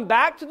 but come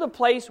back to the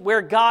place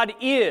where God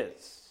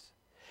is.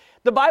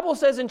 The Bible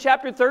says in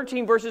chapter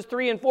 13, verses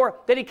 3 and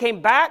 4, that he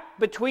came back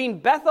between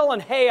Bethel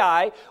and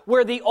Hai,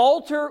 where the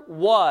altar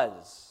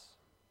was.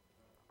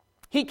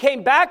 He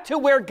came back to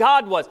where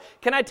God was.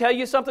 Can I tell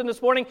you something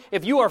this morning?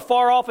 If you are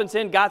far off in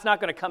sin, God's not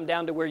going to come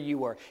down to where you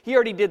were. He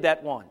already did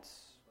that once.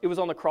 It was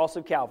on the cross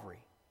of Calvary.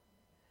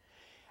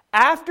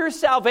 After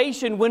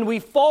salvation, when we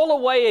fall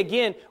away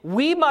again,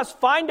 we must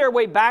find our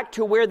way back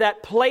to where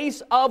that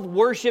place of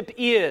worship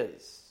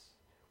is,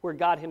 where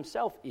God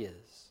Himself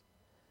is.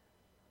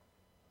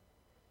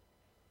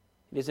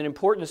 It is an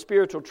important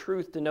spiritual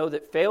truth to know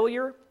that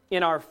failure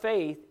in our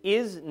faith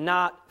is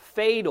not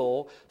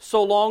fatal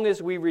so long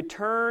as we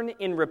return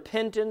in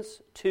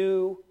repentance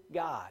to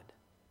God.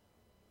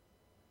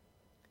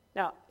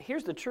 Now,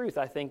 here's the truth,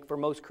 I think, for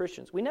most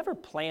Christians. We never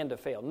plan to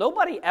fail.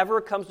 Nobody ever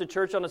comes to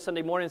church on a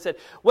Sunday morning and said,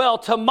 well,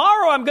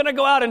 tomorrow I'm going to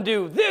go out and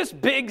do this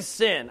big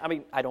sin. I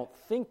mean, I don't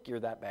think you're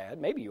that bad.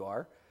 Maybe you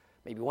are.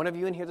 Maybe one of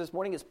you in here this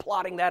morning is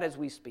plotting that as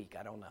we speak.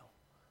 I don't know.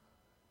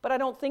 But I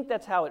don't think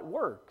that's how it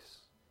works.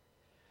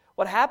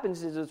 What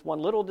happens is it's one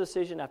little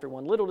decision after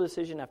one little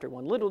decision after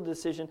one little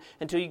decision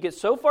until you get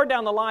so far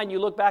down the line you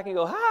look back and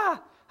go,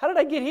 how did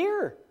I get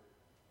here?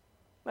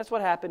 That's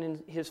what happened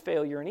in his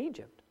failure in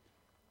Egypt.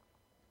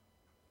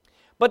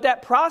 But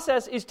that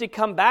process is to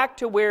come back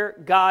to where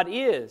God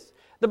is.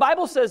 The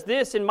Bible says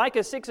this in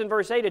Micah 6 and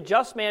verse 8, a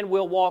just man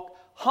will walk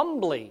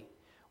humbly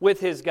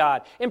with his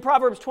God. In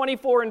Proverbs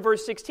 24 and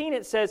verse 16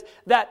 it says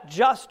that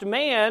just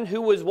man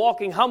who was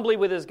walking humbly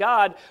with his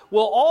God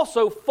will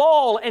also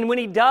fall, and when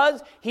he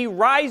does, he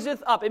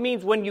riseth up. It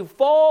means when you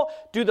fall,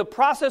 do the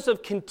process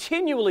of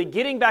continually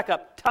getting back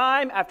up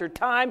time after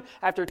time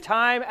after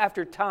time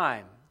after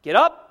time. Get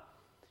up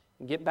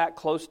and get back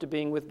close to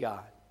being with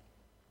God.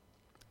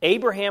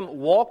 Abraham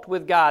walked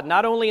with God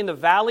not only in the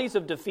valleys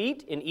of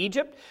defeat in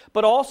Egypt,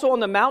 but also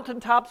on the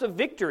mountaintops of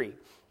victory.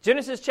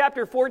 Genesis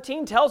chapter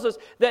 14 tells us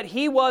that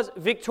he was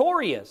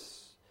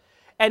victorious.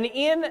 And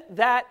in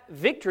that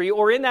victory,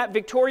 or in that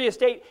victorious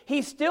state,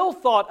 he still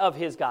thought of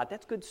his God.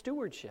 That's good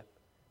stewardship.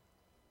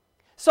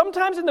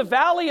 Sometimes in the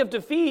valley of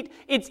defeat,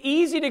 it's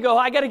easy to go,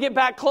 I got to get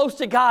back close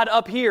to God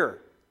up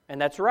here.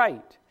 And that's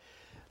right.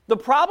 The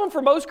problem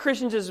for most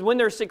Christians is when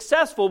they're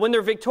successful, when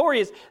they're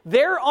victorious,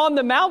 they're on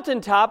the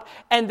mountaintop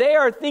and they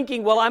are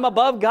thinking, well, I'm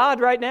above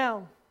God right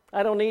now.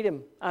 I don't need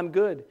Him. I'm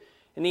good.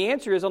 And the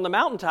answer is on the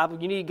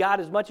mountaintop, you need God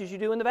as much as you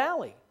do in the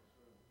valley.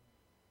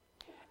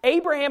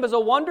 Abraham is a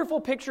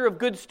wonderful picture of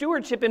good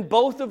stewardship in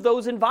both of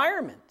those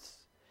environments.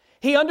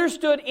 He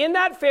understood in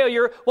that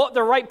failure what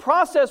the right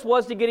process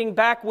was to getting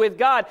back with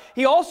God.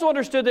 He also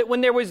understood that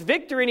when there was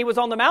victory and he was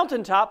on the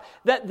mountaintop,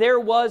 that there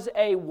was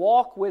a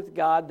walk with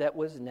God that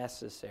was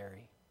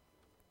necessary.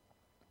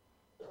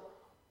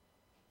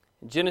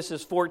 In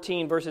Genesis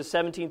 14, verses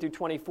 17 through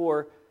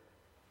 24,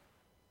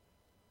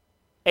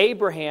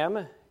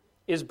 Abraham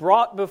is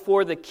brought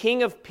before the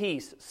King of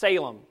Peace,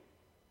 Salem,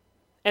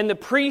 and the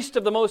priest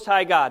of the Most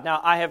High God. Now,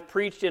 I have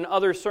preached in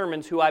other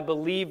sermons who I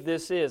believe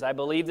this is. I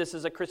believe this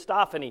is a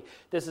Christophany.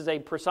 This is a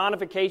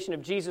personification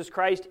of Jesus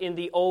Christ in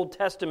the Old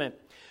Testament.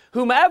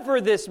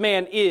 Whomever this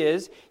man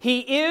is, he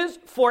is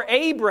for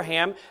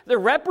Abraham the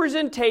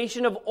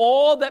representation of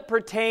all that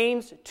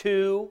pertains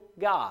to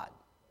God.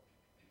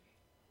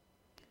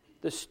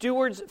 The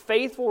steward's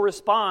faithful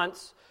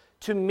response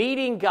to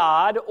meeting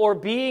God or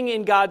being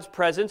in God's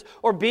presence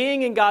or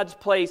being in God's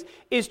place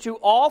is to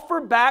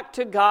offer back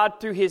to God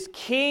through his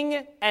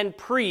king and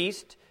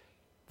priest,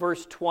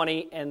 verse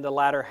 20 and the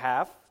latter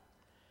half,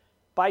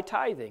 by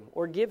tithing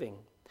or giving.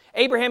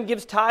 Abraham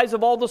gives tithes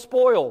of all the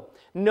spoil.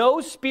 No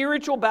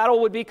spiritual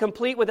battle would be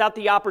complete without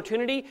the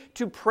opportunity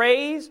to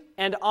praise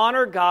and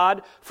honor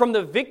God from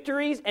the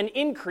victories and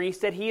increase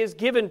that He has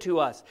given to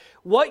us.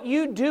 What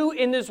you do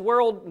in this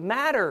world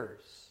matters.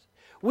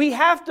 We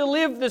have to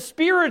live the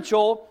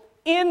spiritual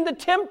in the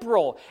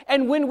temporal.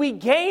 And when we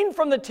gain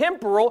from the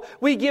temporal,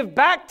 we give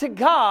back to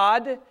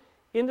God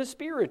in the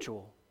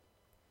spiritual.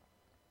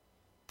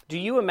 Do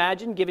you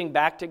imagine giving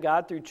back to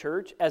God through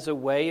church as a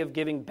way of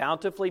giving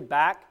bountifully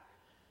back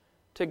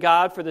to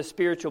God for the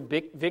spiritual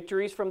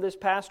victories from this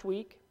past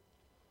week?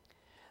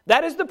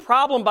 That is the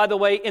problem, by the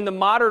way, in the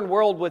modern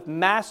world with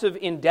massive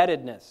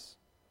indebtedness.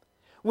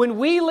 When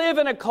we live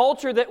in a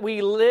culture that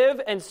we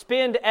live and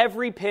spend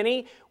every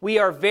penny, we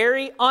are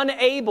very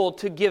unable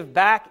to give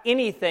back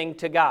anything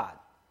to God.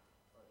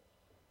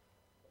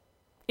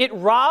 It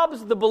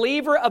robs the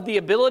believer of the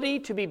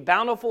ability to be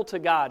bountiful to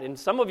God. And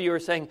some of you are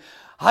saying,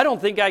 I don't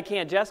think I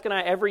can. Jessica and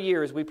I, every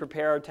year as we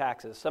prepare our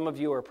taxes, some of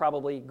you are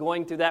probably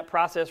going through that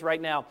process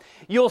right now.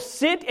 You'll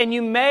sit and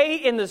you may,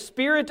 in the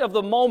spirit of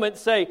the moment,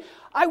 say,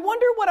 I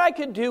wonder what I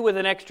could do with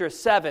an extra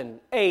 $7,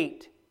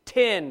 $8,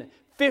 $10,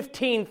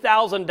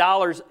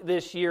 $15,000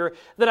 this year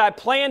that I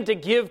plan to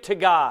give to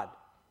God.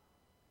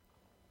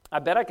 I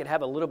bet I could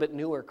have a little bit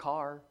newer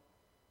car.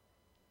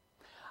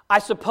 I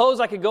suppose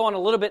I could go on a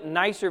little bit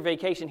nicer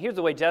vacation. Here's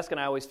the way Jessica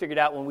and I always figured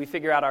out when we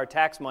figure out our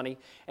tax money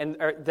and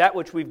that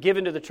which we've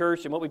given to the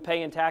church and what we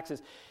pay in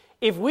taxes.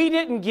 If we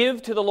didn't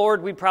give to the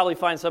Lord, we'd probably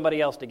find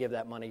somebody else to give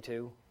that money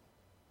to.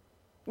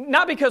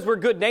 Not because we're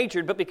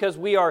good-natured, but because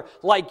we are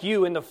like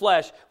you in the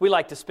flesh. We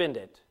like to spend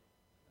it.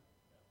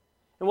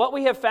 And what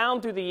we have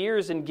found through the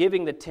years in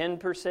giving the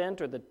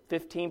 10% or the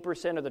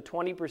 15% or the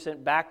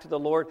 20% back to the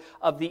Lord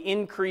of the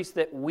increase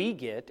that we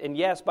get, and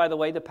yes, by the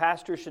way, the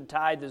pastor should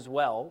tithe as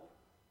well.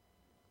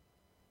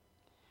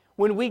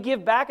 When we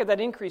give back of that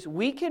increase,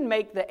 we can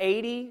make the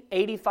 80,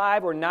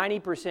 85, or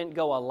 90%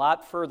 go a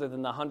lot further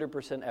than the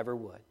 100% ever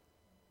would.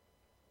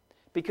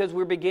 Because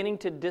we're beginning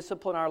to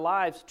discipline our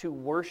lives to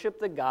worship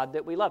the God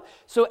that we love.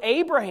 So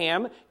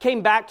Abraham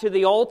came back to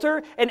the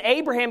altar, and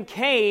Abraham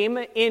came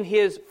in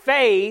his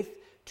faith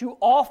to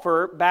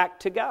offer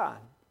back to God.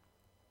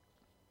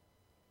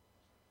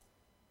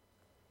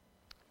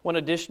 One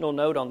additional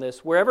note on this.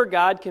 Wherever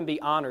God can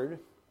be honored,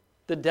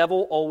 the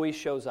devil always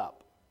shows up.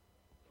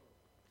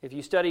 If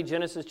you study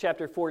Genesis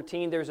chapter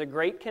 14, there's a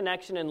great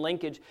connection and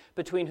linkage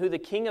between who the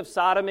king of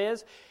Sodom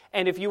is,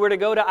 and if you were to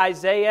go to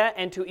Isaiah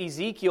and to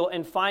Ezekiel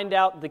and find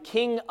out the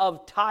king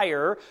of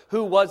Tyre,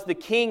 who was the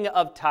king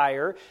of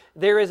Tyre,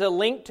 there is a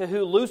link to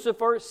who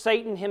Lucifer,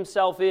 Satan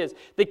himself, is.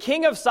 The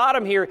king of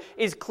Sodom here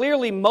is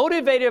clearly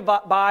motivated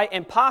by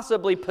and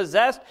possibly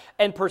possessed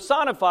and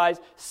personifies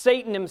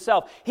Satan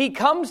himself. He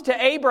comes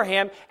to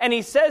Abraham and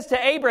he says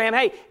to Abraham,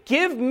 hey,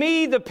 give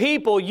me the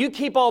people, you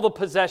keep all the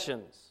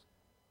possessions.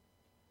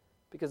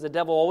 Because the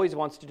devil always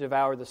wants to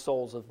devour the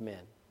souls of men.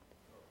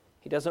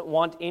 He doesn't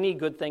want any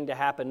good thing to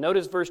happen.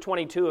 Notice verse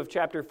 22 of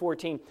chapter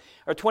 14,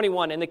 or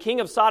 21. And the king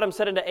of Sodom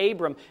said unto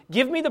Abram,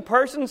 give me the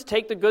persons,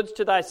 take the goods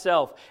to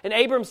thyself. And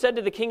Abram said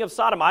to the king of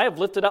Sodom, I have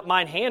lifted up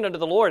mine hand unto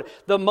the Lord,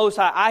 the Most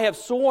High. I have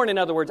sworn, in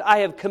other words, I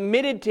have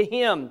committed to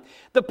him,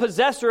 the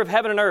possessor of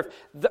heaven and earth,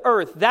 the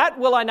earth. That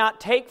will I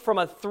not take from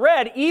a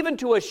thread, even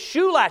to a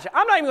shoe lash.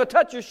 I'm not even going to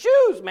touch your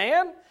shoes,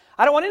 man.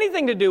 I don't want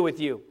anything to do with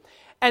you.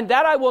 And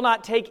that I will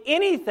not take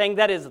anything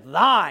that is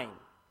thine.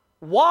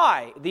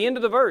 Why? The end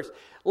of the verse.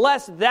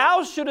 Lest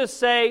thou shouldest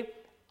say,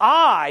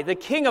 I, the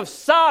king of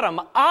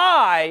Sodom,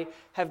 I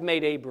have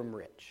made Abram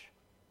rich.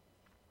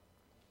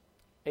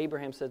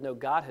 Abraham says, no,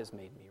 God has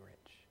made me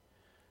rich.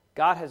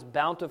 God has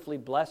bountifully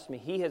blessed me.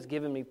 He has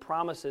given me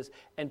promises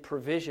and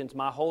provisions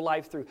my whole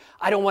life through.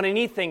 I don't want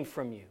anything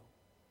from you.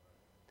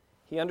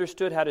 He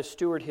understood how to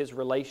steward his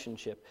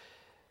relationship.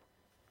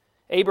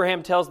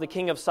 Abraham tells the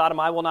king of Sodom,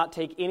 I will not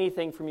take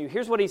anything from you.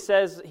 Here's what he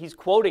says. He's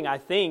quoting, I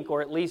think,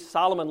 or at least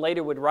Solomon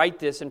later would write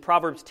this in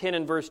Proverbs 10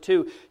 and verse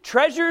 2.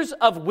 Treasures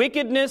of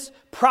wickedness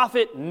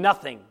profit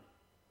nothing,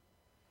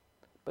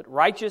 but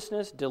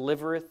righteousness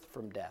delivereth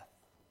from death.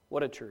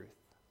 What a truth.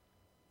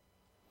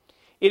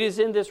 It is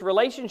in this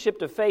relationship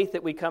to faith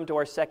that we come to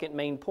our second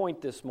main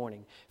point this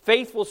morning.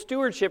 Faithful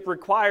stewardship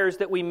requires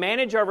that we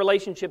manage our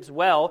relationships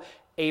well.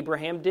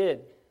 Abraham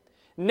did.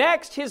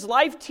 Next, his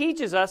life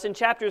teaches us in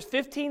chapters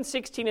 15,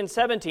 16, and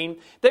 17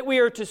 that we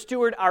are to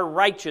steward our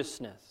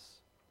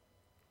righteousness.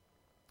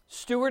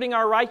 Stewarding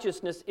our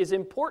righteousness is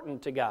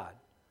important to God.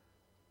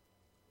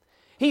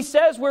 He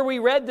says where we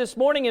read this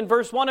morning in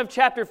verse 1 of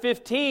chapter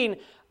 15,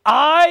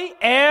 I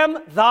am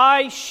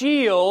thy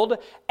shield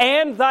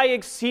and thy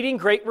exceeding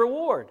great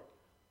reward.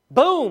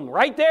 Boom,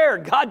 right there.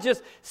 God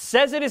just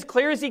says it as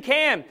clear as he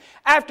can.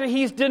 After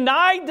he's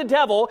denied the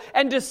devil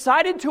and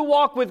decided to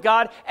walk with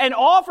God and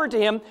offered to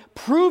him,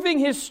 proving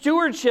his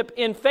stewardship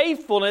in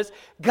faithfulness,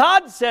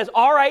 God says,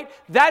 all right,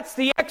 that's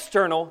the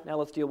external. Now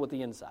let's deal with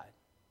the inside.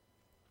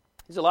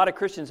 There's a lot of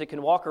Christians that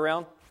can walk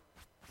around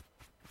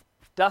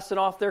dusting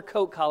off their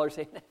coat collar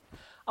saying,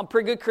 I'm a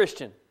pretty good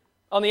Christian.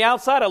 On the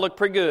outside, I look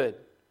pretty good.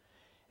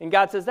 And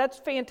God says, that's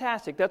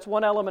fantastic. That's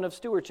one element of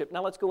stewardship.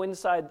 Now let's go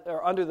inside,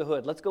 or under the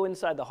hood. Let's go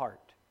inside the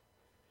heart.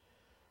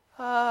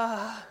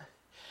 I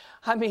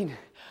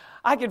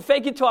can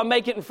fake it till I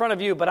make it in front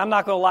of you, but I'm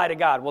not going to lie to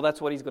God. Well, that's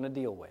what he's going to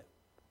deal with.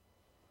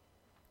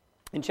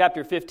 In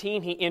chapter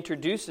 15, he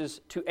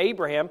introduces to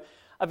Abraham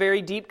a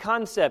very deep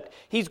concept.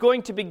 He's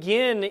going to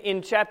begin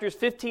in chapters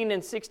 15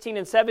 and 16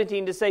 and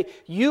 17 to say,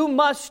 you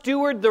must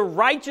steward the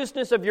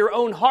righteousness of your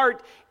own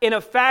heart in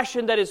a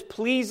fashion that is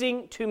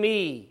pleasing to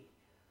me.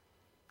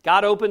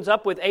 God opens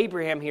up with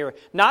Abraham here,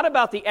 not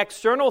about the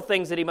external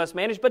things that he must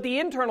manage, but the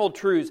internal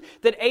truths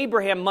that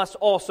Abraham must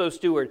also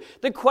steward.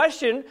 The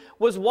question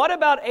was, what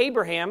about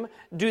Abraham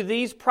do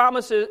these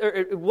promises,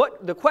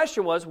 the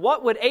question was,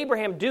 what would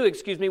Abraham do,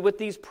 with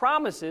these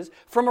promises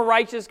from a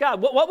righteous God?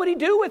 What would he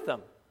do with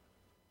them?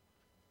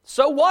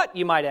 So what,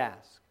 you might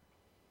ask?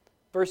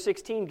 Verse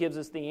 16 gives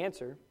us the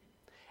answer.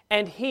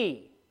 And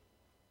he,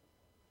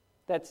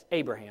 that's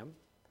Abraham,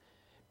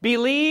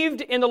 believed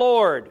in the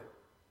Lord.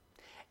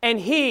 And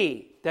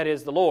he, that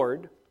is the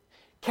Lord,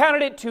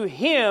 counted it to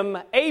him,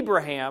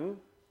 Abraham,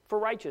 for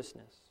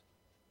righteousness.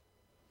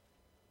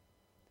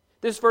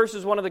 This verse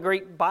is one of the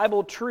great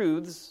Bible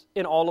truths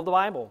in all of the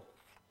Bible.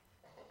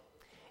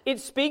 It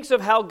speaks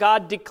of how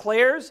God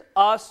declares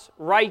us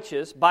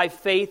righteous by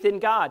faith in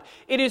God.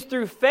 It is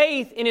through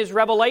faith in his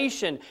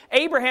revelation.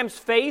 Abraham's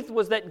faith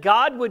was that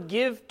God would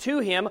give to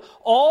him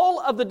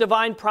all of the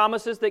divine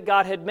promises that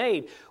God had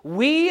made.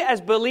 We, as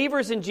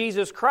believers in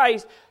Jesus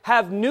Christ,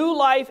 have new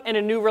life and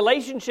a new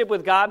relationship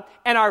with God,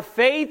 and our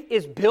faith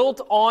is built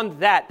on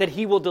that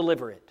he will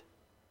deliver it.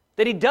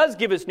 That he does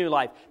give us new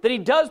life. That he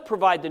does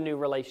provide the new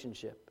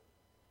relationship.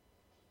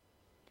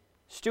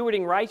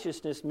 Stewarding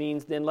righteousness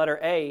means, then, letter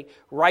A,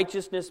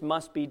 righteousness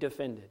must be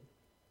defended.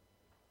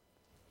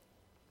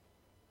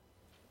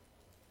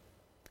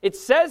 It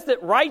says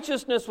that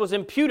righteousness was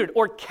imputed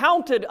or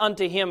counted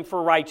unto him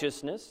for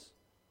righteousness.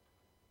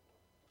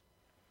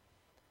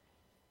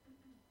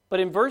 But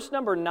in verse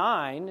number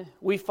 9,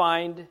 we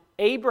find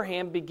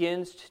Abraham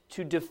begins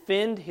to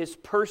defend his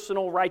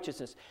personal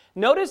righteousness.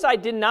 Notice I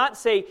did not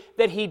say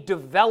that he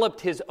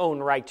developed his own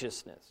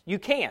righteousness. You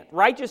can't.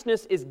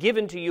 Righteousness is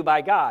given to you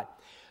by God.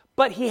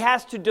 But he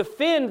has to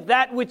defend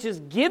that which is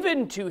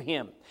given to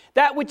him,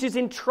 that which is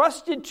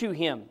entrusted to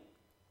him.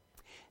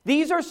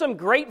 These are some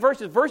great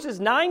verses. Verses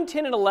 9,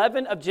 10, and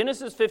 11 of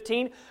Genesis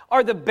 15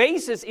 are the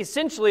basis,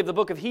 essentially, of the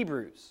book of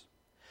Hebrews.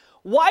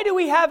 Why do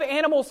we have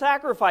animal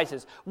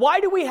sacrifices? Why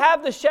do we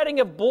have the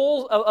shedding of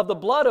the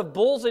blood of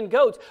bulls and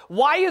goats?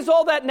 Why is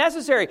all that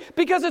necessary?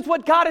 Because it's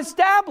what God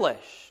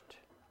established.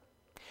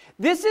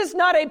 This is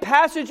not a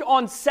passage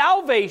on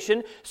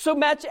salvation so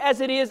much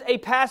as it is a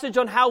passage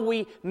on how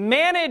we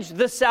manage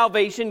the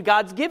salvation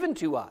God's given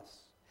to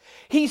us.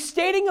 He's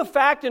stating a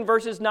fact in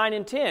verses 9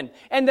 and 10,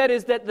 and that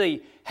is that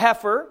the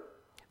heifer,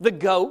 the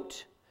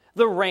goat,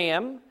 the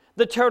ram,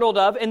 the turtle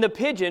dove, and the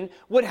pigeon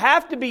would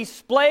have to be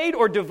splayed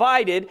or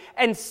divided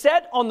and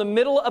set on the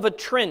middle of a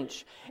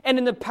trench. And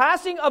in the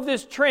passing of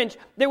this trench,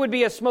 there would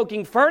be a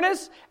smoking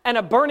furnace and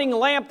a burning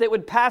lamp that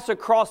would pass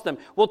across them.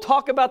 We'll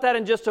talk about that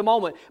in just a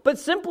moment. But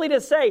simply to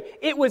say,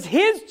 it was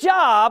his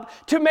job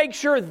to make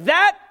sure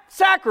that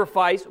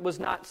sacrifice was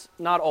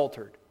not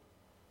altered.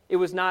 It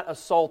was not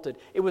assaulted.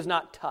 It was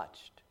not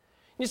touched.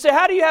 You say,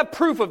 how do you have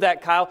proof of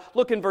that, Kyle?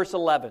 Look in verse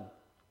 11.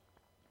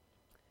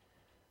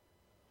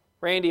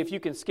 Randy, if you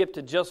can skip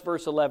to just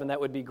verse 11, that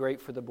would be great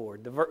for the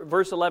board.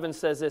 Verse 11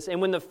 says this, and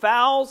when the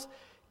fowls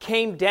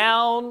came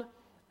down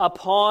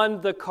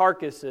upon the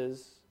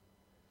carcasses,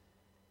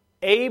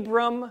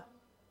 Abram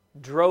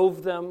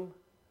drove them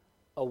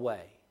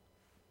away.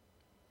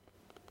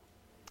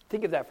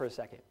 Think of that for a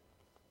second.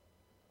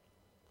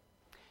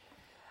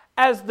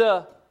 As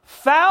the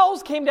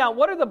fowls came down,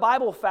 what are the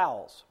Bible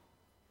fowls?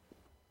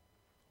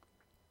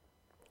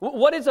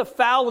 What is a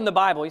fowl in the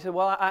Bible? He said,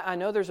 well, I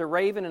know there's a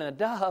raven and a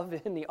dove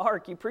in the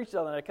ark. You preached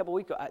on that a couple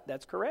weeks ago.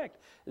 That's correct.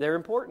 They're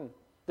important.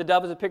 The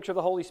dove is a picture of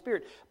the Holy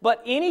Spirit.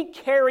 But any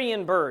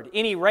carrion bird,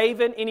 any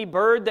raven, any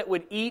bird that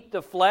would eat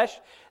the flesh,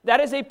 that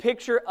is a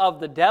picture of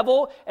the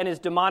devil and his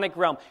demonic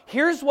realm.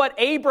 Here's what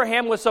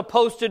Abraham was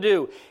supposed to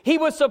do. He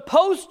was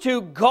supposed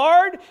to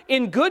guard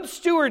in good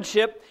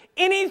stewardship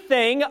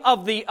anything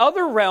of the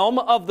other realm,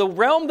 of the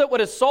realm that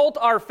would assault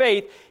our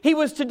faith. He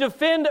was to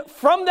defend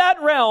from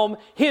that realm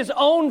his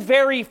own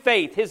very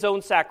faith, his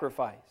own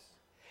sacrifice.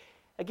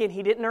 Again,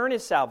 he didn't earn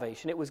his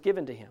salvation. It was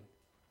given to him.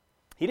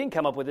 He didn't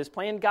come up with this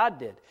plan. God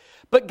did.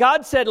 But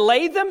God said,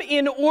 lay them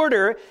in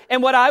order,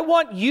 and what I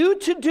want you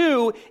to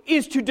do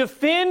is to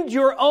defend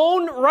your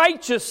own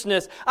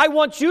righteousness. I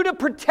want you to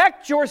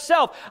protect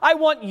yourself. I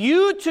want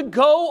you to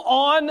go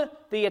on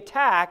the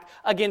attack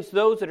against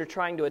those that are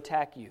trying to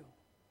attack you.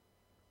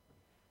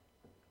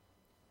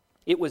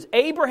 It was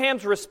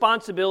Abraham's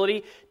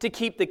responsibility to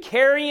keep the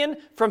carrion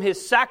from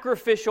his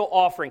sacrificial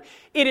offering.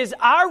 It is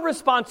our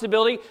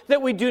responsibility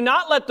that we do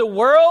not let the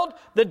world,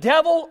 the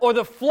devil, or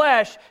the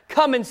flesh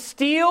come and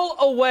steal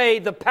away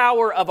the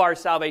power of our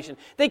salvation.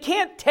 They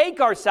can't take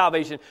our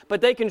salvation,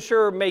 but they can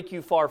sure make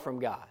you far from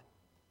God.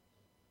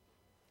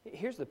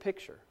 Here's the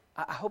picture.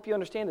 I hope you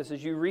understand this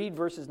as you read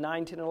verses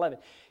 9, 10, and 11.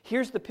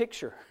 Here's the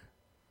picture.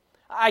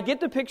 I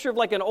get the picture of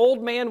like an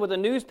old man with a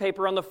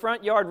newspaper on the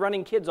front yard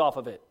running kids off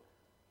of it.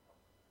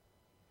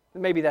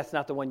 Maybe that's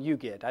not the one you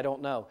get. I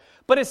don't know.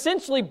 But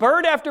essentially,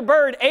 bird after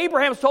bird,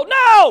 Abraham's told,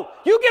 no,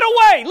 you get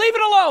away. Leave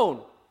it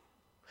alone.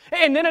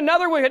 And then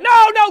another would,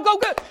 no, go,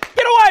 get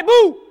away,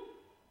 boo.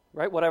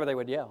 Right? Whatever they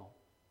would yell.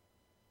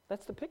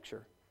 That's the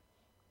picture.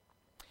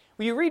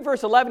 When you read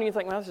verse 11, you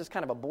think, well, this is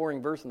kind of a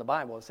boring verse in the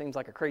Bible. It seems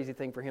like a crazy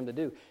thing for him to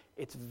do.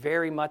 It's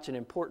very much an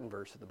important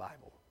verse of the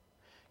Bible.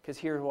 Because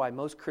here's why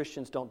most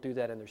Christians don't do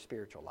that in their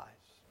spiritual lives.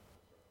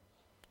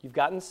 You've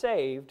gotten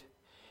saved,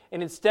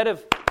 and instead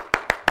of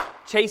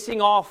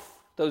chasing off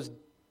those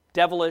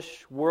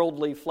devilish,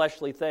 worldly,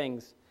 fleshly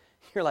things,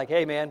 you're like,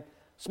 hey man,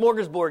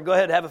 smorgasbord, go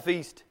ahead, have a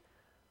feast.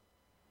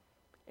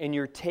 And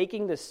you're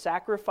taking the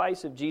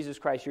sacrifice of Jesus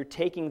Christ, you're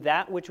taking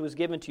that which was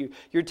given to you,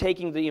 you're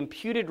taking the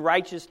imputed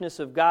righteousness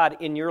of God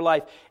in your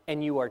life,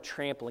 and you are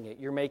trampling it.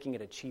 You're making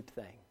it a cheap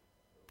thing.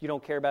 You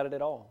don't care about it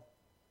at all.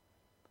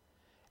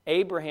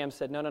 Abraham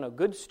said, no,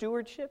 good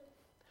stewardship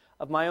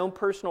of my own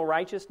personal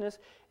righteousness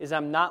is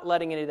I'm not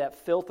letting any of that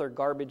filth or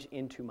garbage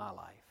into my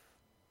life.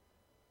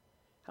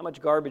 How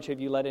much garbage have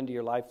you let into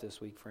your life this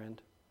week, friend?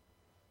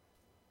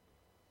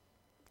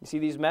 You see,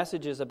 these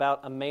messages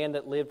about a man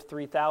that lived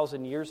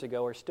 3,000 years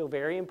ago are still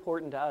very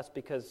important to us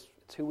because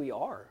it's who we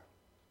are.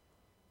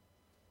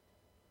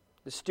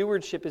 The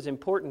stewardship is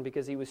important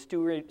because he was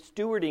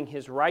stewarding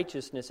his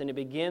righteousness, and it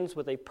begins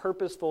with a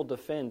purposeful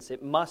defense.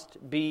 It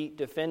must be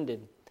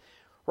defended.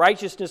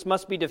 Righteousness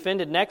must be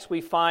defended. Next,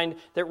 we find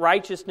that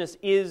righteousness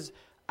is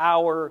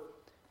our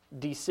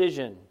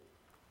decision.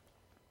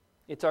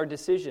 It's our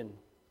decision.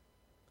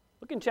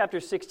 Look in chapter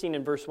 16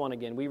 and verse 1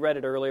 again. We read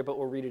it earlier, but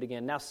we'll read it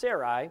again. Now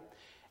Sarai,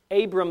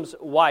 Abram's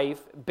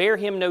wife, bare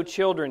him no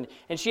children,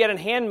 and she had an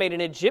handmaid,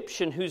 an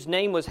Egyptian, whose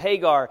name was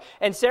Hagar.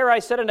 And Sarai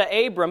said unto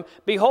Abram,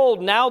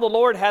 Behold, now the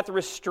Lord hath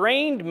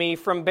restrained me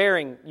from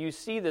bearing. You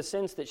see the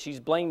sense that she's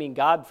blaming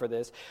God for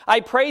this.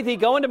 I pray thee,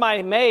 go unto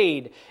my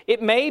maid.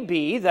 It may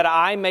be that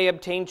I may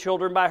obtain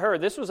children by her.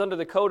 This was under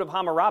the code of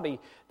Hammurabi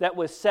that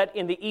was set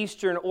in the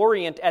Eastern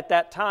Orient at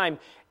that time.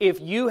 If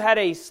you had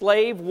a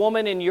slave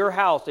woman in your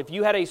house, if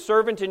you had a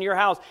servant in your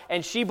house,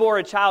 and she bore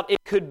a child,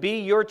 it could be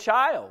your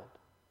child.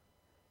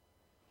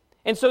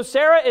 And so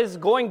Sarah is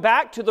going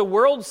back to the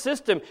world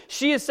system.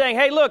 She is saying,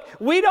 hey, look,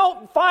 we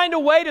don't find a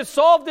way to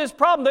solve this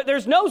problem.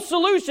 There's no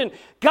solution.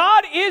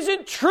 God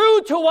isn't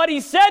true to what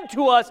He said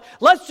to us.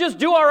 Let's just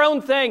do our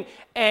own thing.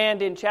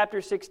 And in chapter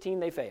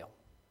 16, they fail.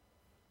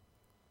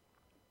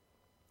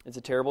 It's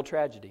a terrible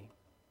tragedy.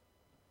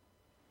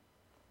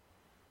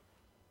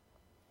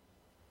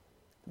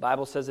 The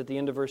Bible says at the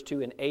end of verse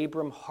 2, and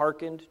Abram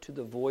hearkened to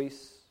the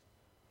voice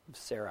of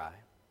Sarai.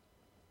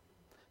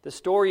 The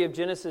story of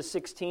Genesis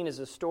 16 is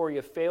a story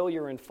of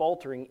failure and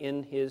faltering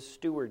in his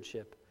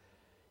stewardship,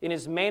 in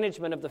his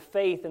management of the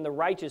faith and the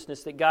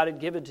righteousness that God had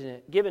given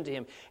to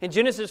him. In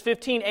Genesis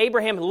 15,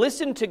 Abraham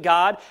listened to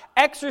God,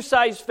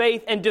 exercised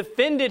faith, and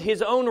defended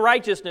his own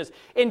righteousness.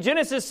 In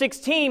Genesis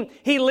 16,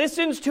 he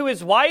listens to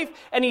his wife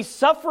and he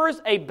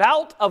suffers a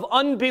bout of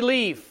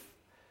unbelief.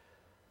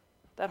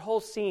 That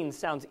whole scene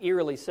sounds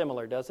eerily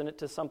similar, doesn't it,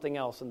 to something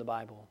else in the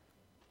Bible?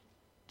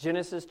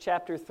 Genesis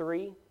chapter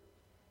 3,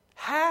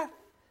 hath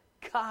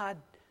God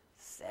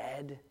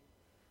said.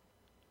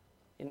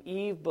 And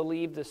Eve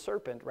believed the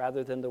serpent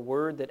rather than the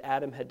word that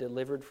Adam had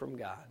delivered from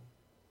God.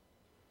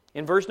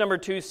 In verse number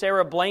 2,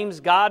 Sarah blames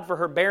God for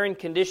her barren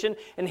condition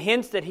and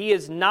hints that He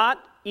is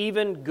not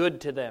even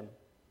good to them.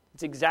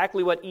 It's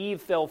exactly what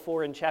Eve fell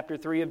for in chapter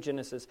 3 of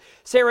Genesis.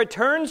 Sarah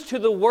turns to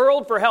the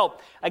world for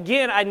help.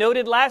 Again, I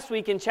noted last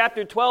week in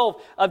chapter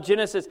 12 of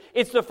Genesis,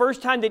 it's the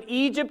first time that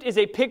Egypt is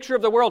a picture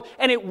of the world,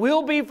 and it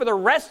will be for the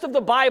rest of the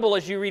Bible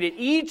as you read it.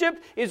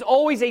 Egypt is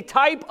always a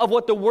type of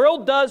what the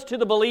world does to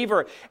the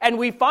believer. And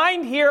we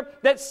find here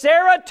that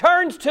Sarah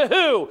turns to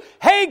who?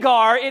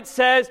 Hagar, it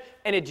says,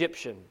 an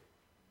Egyptian.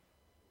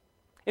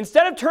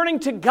 Instead of turning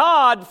to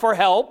God for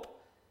help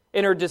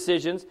in her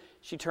decisions,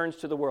 she turns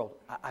to the world.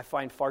 I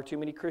find far too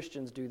many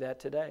Christians do that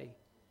today.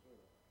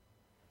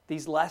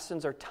 These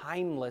lessons are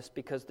timeless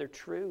because they're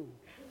true.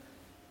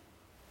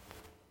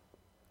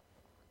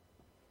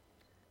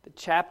 The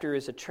chapter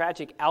is a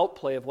tragic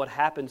outplay of what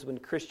happens when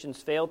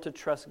Christians fail to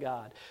trust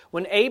God.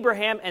 When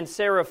Abraham and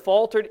Sarah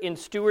faltered in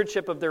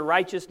stewardship of their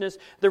righteousness,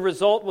 the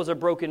result was a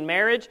broken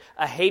marriage,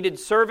 a hated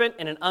servant,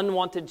 and an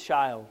unwanted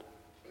child.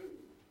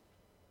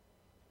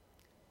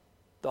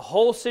 The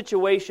whole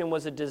situation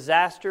was a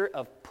disaster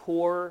of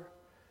poor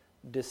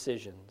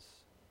decisions.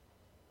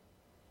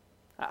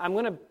 I'm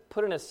going to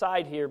put an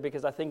aside here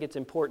because I think it's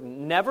important.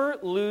 Never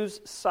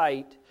lose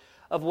sight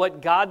of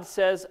what God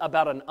says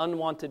about an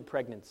unwanted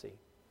pregnancy.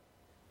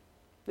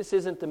 This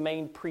isn't the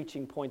main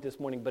preaching point this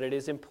morning, but it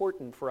is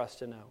important for us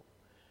to know.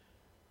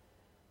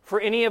 For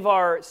any of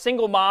our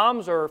single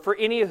moms, or for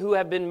any who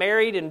have been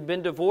married and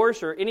been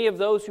divorced, or any of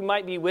those who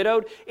might be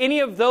widowed, any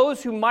of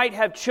those who might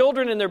have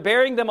children and they're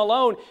bearing them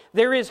alone,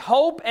 there is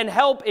hope and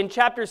help in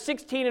chapter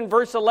 16 and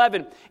verse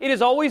 11. It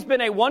has always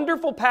been a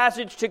wonderful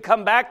passage to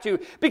come back to,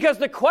 because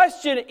the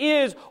question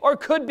is, or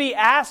could be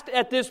asked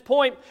at this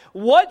point,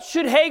 what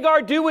should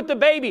Hagar do with the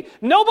baby?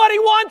 Nobody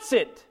wants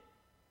it.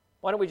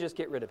 Why don't we just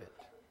get rid of it?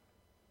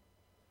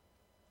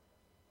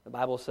 The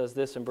Bible says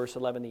this in verse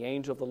 11, the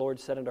angel of the Lord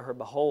said unto her,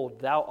 Behold,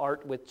 thou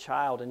art with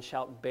child, and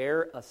shalt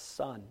bear a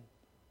son.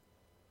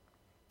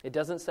 It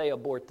doesn't say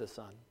abort the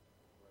son.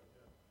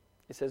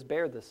 It says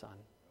bear the son.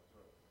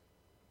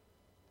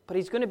 But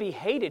he's going to be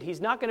hated. He's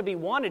not going to be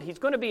wanted. He's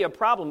going to be a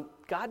problem.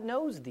 God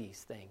knows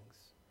these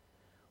things.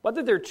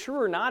 Whether they're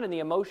true or not in the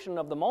emotion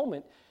of the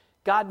moment,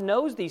 God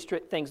knows these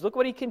things. Look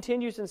what he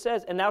continues and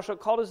says, And thou shalt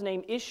call his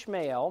name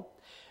Ishmael,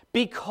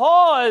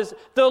 because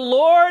the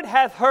Lord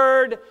hath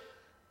heard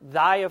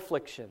thy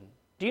affliction.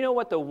 Do you know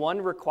what the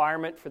one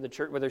requirement for the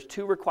church, well, there's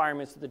two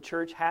requirements that the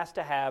church has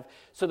to have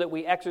so that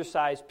we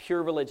exercise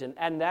pure religion,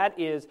 and that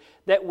is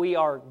that we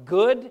are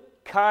good,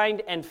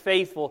 kind, and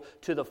faithful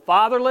to the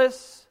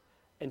fatherless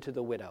and to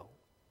the widow.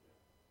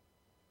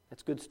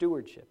 That's good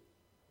stewardship.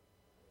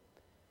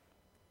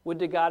 Would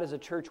to God as a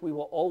church we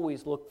will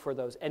always look for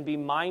those and be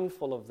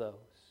mindful of those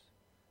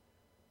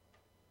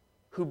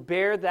who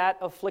bear that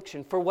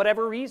affliction for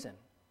whatever reason.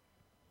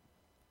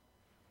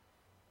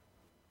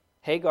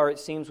 Hagar, it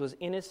seems, was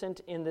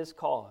innocent in this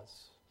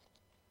cause,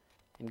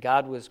 and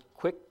God was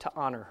quick to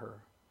honor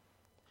her.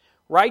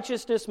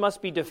 Righteousness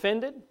must be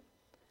defended.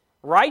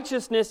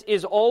 Righteousness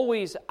is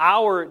always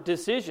our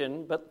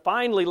decision, but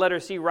finally, let her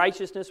see,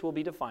 righteousness will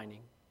be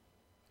defining.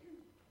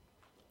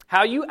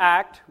 How you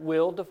act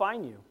will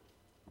define you.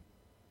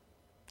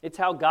 It's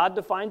how God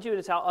defines you, and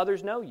it's how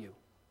others know you.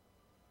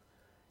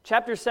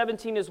 Chapter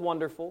 17 is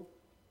wonderful.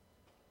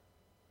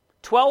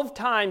 12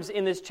 times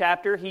in this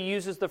chapter, he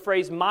uses the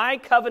phrase, my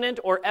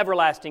covenant or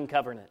everlasting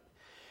covenant.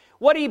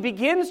 what he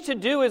begins to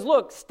do is,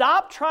 look,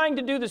 stop trying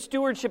to do the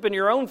stewardship in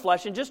your own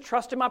flesh and just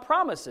trust in my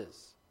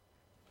promises.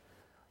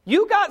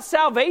 You got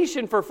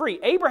salvation for free.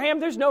 Abraham,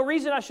 there's no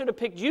reason I should have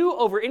picked you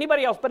over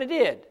anybody else, but I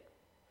did.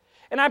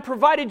 And I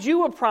provided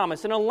you a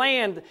promise and a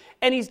land,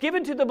 and he's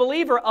given to the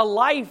believer a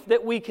life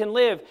that we can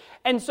live.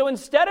 And so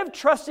instead of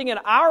trusting in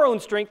our own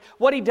strength,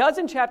 what he does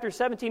in chapter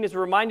 17 is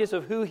remind us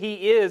of who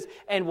he is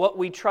and what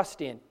we trust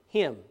in,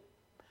 him.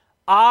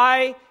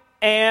 I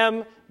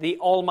am the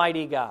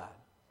Almighty God,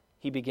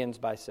 he begins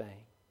by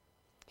saying.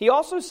 He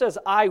also says,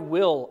 I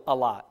will a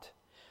lot.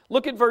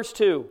 Look at verse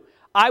 2.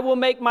 I will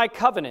make my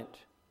covenant.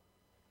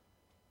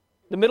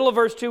 The middle of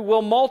verse 2,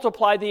 will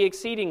multiply thee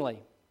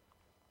exceedingly.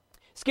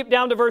 Skip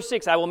down to verse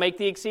 6. I will make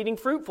thee exceeding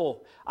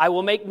fruitful. I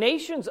will make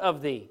nations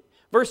of thee.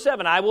 Verse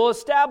 7, I will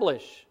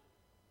establish.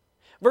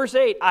 Verse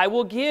 8, I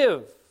will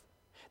give.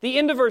 The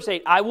end of verse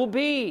 8, I will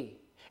be.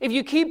 If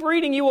you keep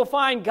reading, you will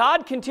find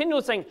God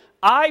continually saying,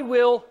 I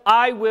will,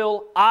 I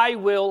will, I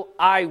will,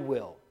 I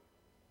will.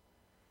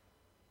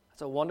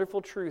 That's a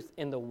wonderful truth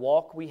in the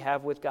walk we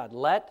have with God.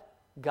 Let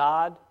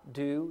God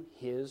do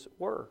his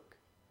work.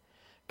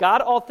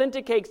 God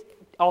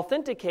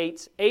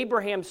authenticates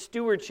Abraham's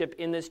stewardship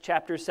in this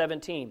chapter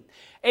 17.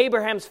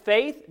 Abraham's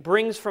faith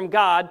brings from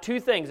God two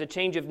things, a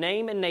change of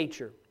name and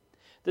nature.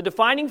 The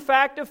defining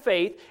fact of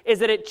faith is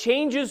that it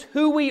changes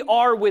who we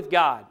are with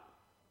God.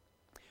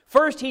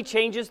 First, he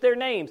changes their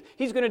names.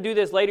 He's going to do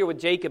this later with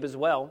Jacob as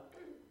well.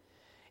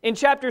 In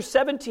chapter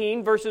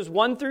 17, verses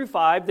 1 through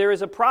 5, there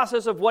is a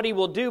process of what he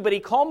will do, but he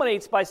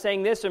culminates by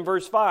saying this in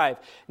verse 5.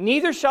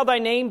 Neither shall thy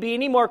name be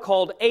any more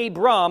called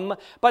Abram,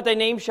 but thy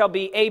name shall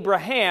be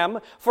Abraham,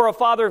 for a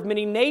father of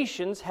many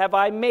nations have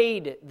I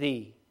made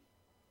thee.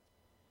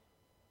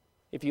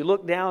 If you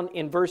look down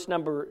in verse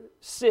number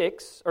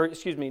 6,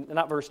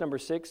 not verse number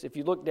 6, if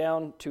you look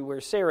down to where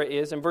Sarah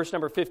is, in verse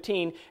number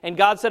 15, and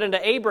God said unto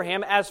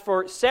Abraham, as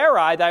for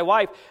Sarai, thy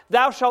wife,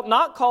 thou shalt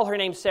not call her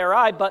name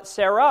Sarai, but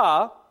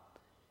Sarah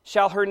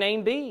shall her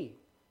name be.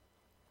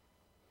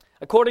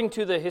 According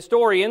to the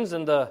historians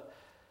and the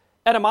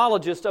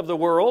etymologists of the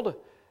world,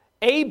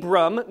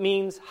 Abram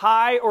means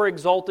high or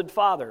exalted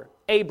father.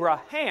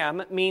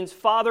 Abraham means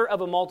father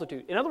of a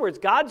multitude. In other words,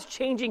 God's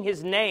changing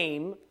his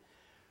name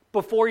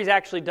before he's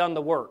actually done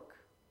the work.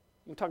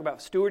 You talk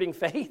about stewarding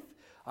faith.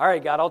 All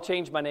right, God, I'll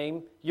change my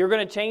name. You're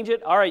going to change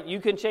it? All right, you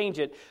can change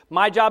it.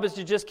 My job is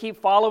to just keep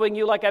following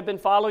you like I've been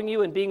following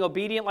you and being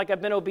obedient like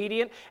I've been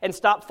obedient and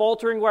stop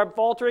faltering where I'm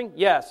faltering?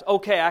 Yes,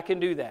 okay, I can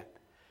do that.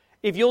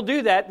 If you'll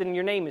do that, then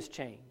your name is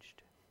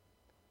changed.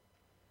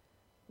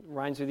 It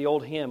reminds me of the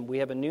old hymn, we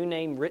have a new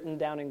name written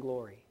down in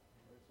glory.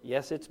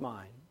 Yes, it's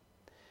mine.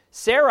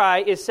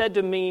 Sarai is said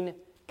to mean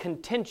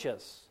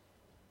contentious.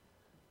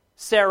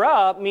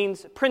 Sarah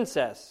means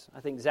princess. I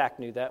think Zach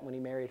knew that when he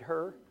married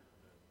her.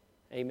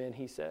 Amen,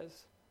 he says.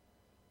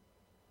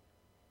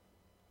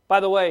 By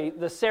the way,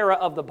 the Sarah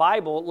of the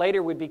Bible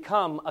later would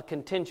become a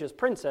contentious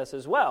princess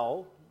as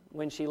well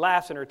when she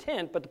laughs in her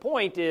tent. But the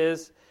point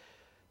is,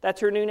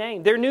 that's her new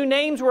name. Their new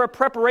names were a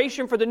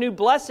preparation for the new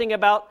blessing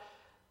about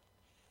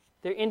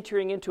their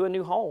entering into a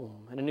new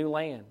home and a new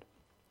land.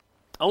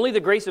 Only the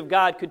grace of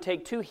God could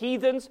take two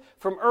heathens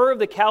from Ur of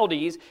the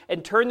Chaldees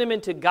and turn them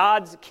into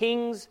God's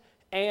kings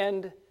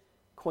and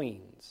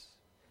queens.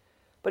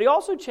 But he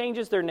also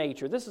changes their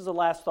nature. This is the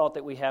last thought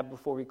that we have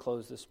before we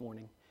close this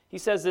morning. He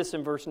says this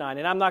in verse 9,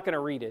 and I'm not going to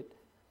read it.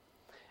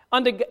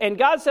 And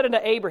God said unto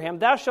Abraham,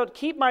 thou shalt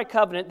keep my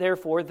covenant,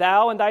 therefore,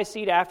 thou and thy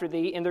seed after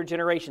thee in their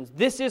generations.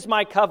 This is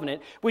my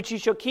covenant, which you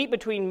shall keep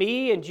between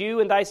me and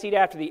you and thy seed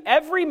after thee.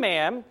 Every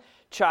man,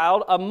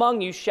 child,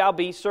 among you shall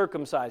be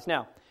circumcised.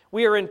 Now,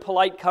 we are in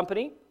polite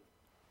company,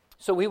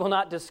 so we will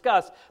not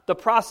discuss the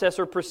process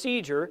or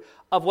procedure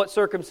of what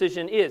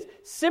circumcision is.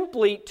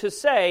 Simply to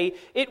say,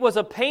 it was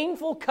a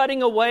painful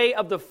cutting away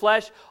of the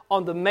flesh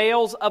on the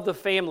males of the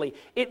family.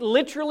 It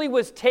literally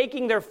was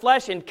taking their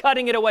flesh and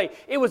cutting it away.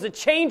 It was a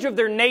change of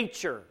their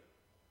nature.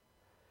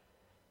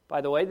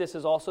 By the way, this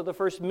is also the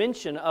first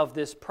mention of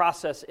this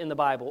process in the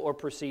Bible or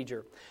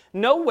procedure.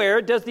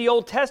 Nowhere does the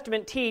Old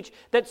Testament teach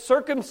that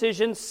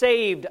circumcision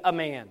saved a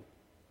man.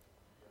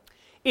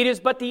 It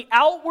is but the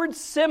outward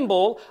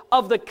symbol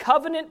of the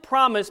covenant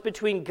promise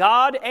between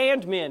God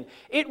and men.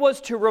 It was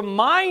to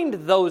remind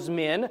those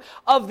men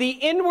of the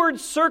inward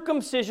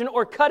circumcision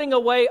or cutting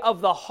away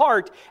of the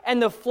heart and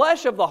the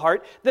flesh of the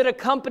heart that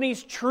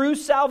accompanies true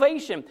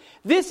salvation.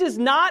 This is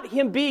not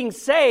him being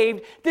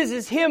saved. This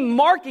is him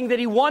marking that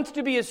he wants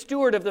to be a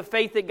steward of the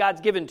faith that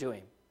God's given to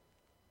him.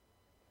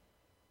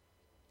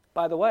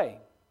 By the way,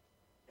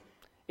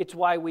 it's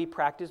why we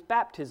practice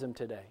baptism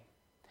today.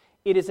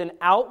 It is an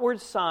outward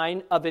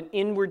sign of an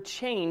inward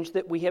change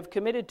that we have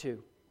committed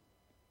to.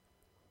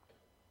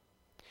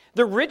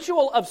 The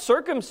ritual of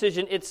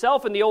circumcision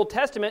itself in the Old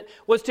Testament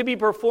was to be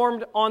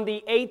performed on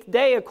the 8th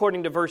day,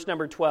 according to verse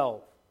number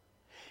 12.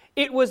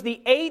 It was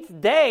the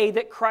 8th day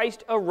that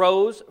Christ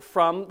arose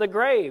from the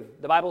grave.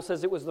 The Bible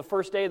says it was the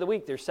first day of the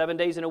week. There's 7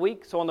 days in a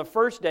week, so on the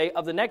first day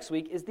of the next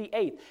week is the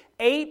 8th.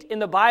 8 in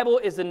the Bible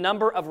is the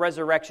number of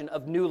resurrection,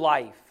 of new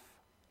life.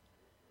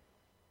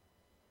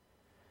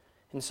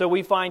 And so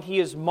we find he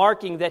is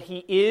marking that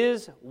he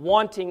is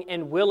wanting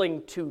and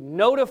willing to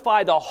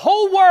notify the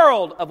whole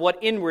world of what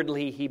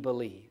inwardly he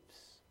believes.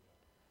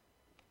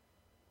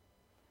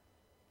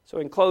 So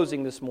in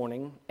closing this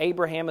morning,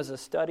 Abraham is a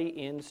study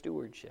in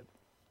stewardship.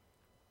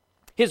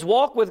 His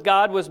walk with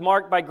God was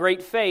marked by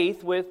great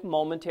faith with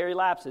momentary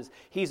lapses.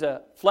 He's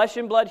a flesh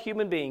and blood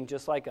human being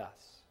just like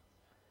us.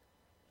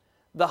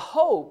 The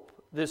hope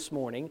this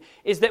morning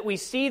is that we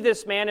see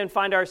this man and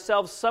find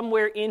ourselves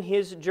somewhere in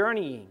his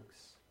journeyings.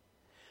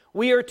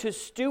 We are to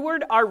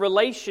steward our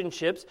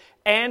relationships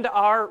and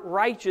our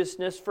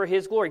righteousness for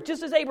his glory,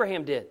 just as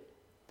Abraham did.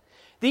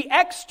 The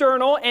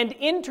external and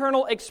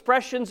internal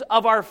expressions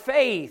of our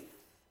faith,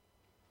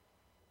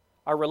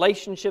 our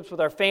relationships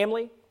with our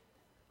family,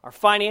 our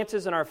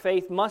finances, and our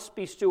faith must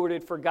be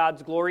stewarded for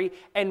God's glory,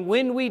 and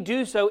when we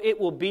do so, it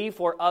will be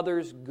for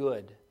others'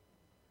 good.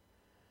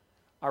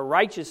 Our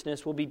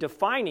righteousness will be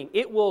defining.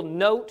 It will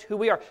note who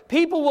we are.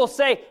 People will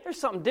say, there's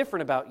something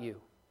different about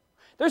you.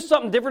 There's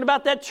something different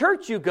about that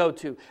church you go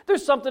to.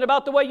 There's something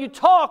about the way you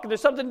talk.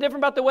 There's something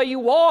different about the way you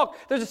walk.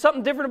 There's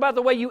something different about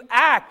the way you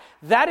act.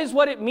 That is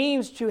what it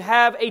means to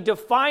have a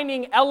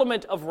defining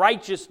element of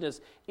righteousness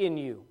in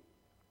you.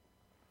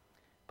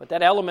 But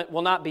that element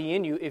will not be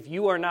in you if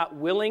you are not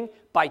willing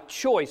by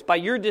choice, by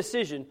your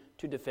decision,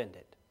 to defend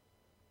it.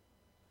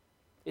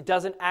 It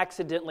doesn't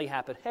accidentally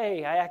happen.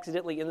 Hey, I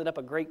accidentally ended up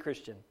a great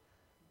Christian.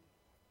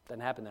 It doesn't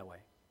happen that way.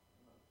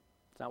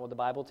 It's not what the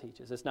Bible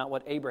teaches. It's not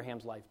what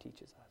Abraham's life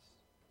teaches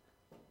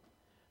us.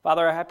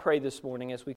 Father, I pray this morning as we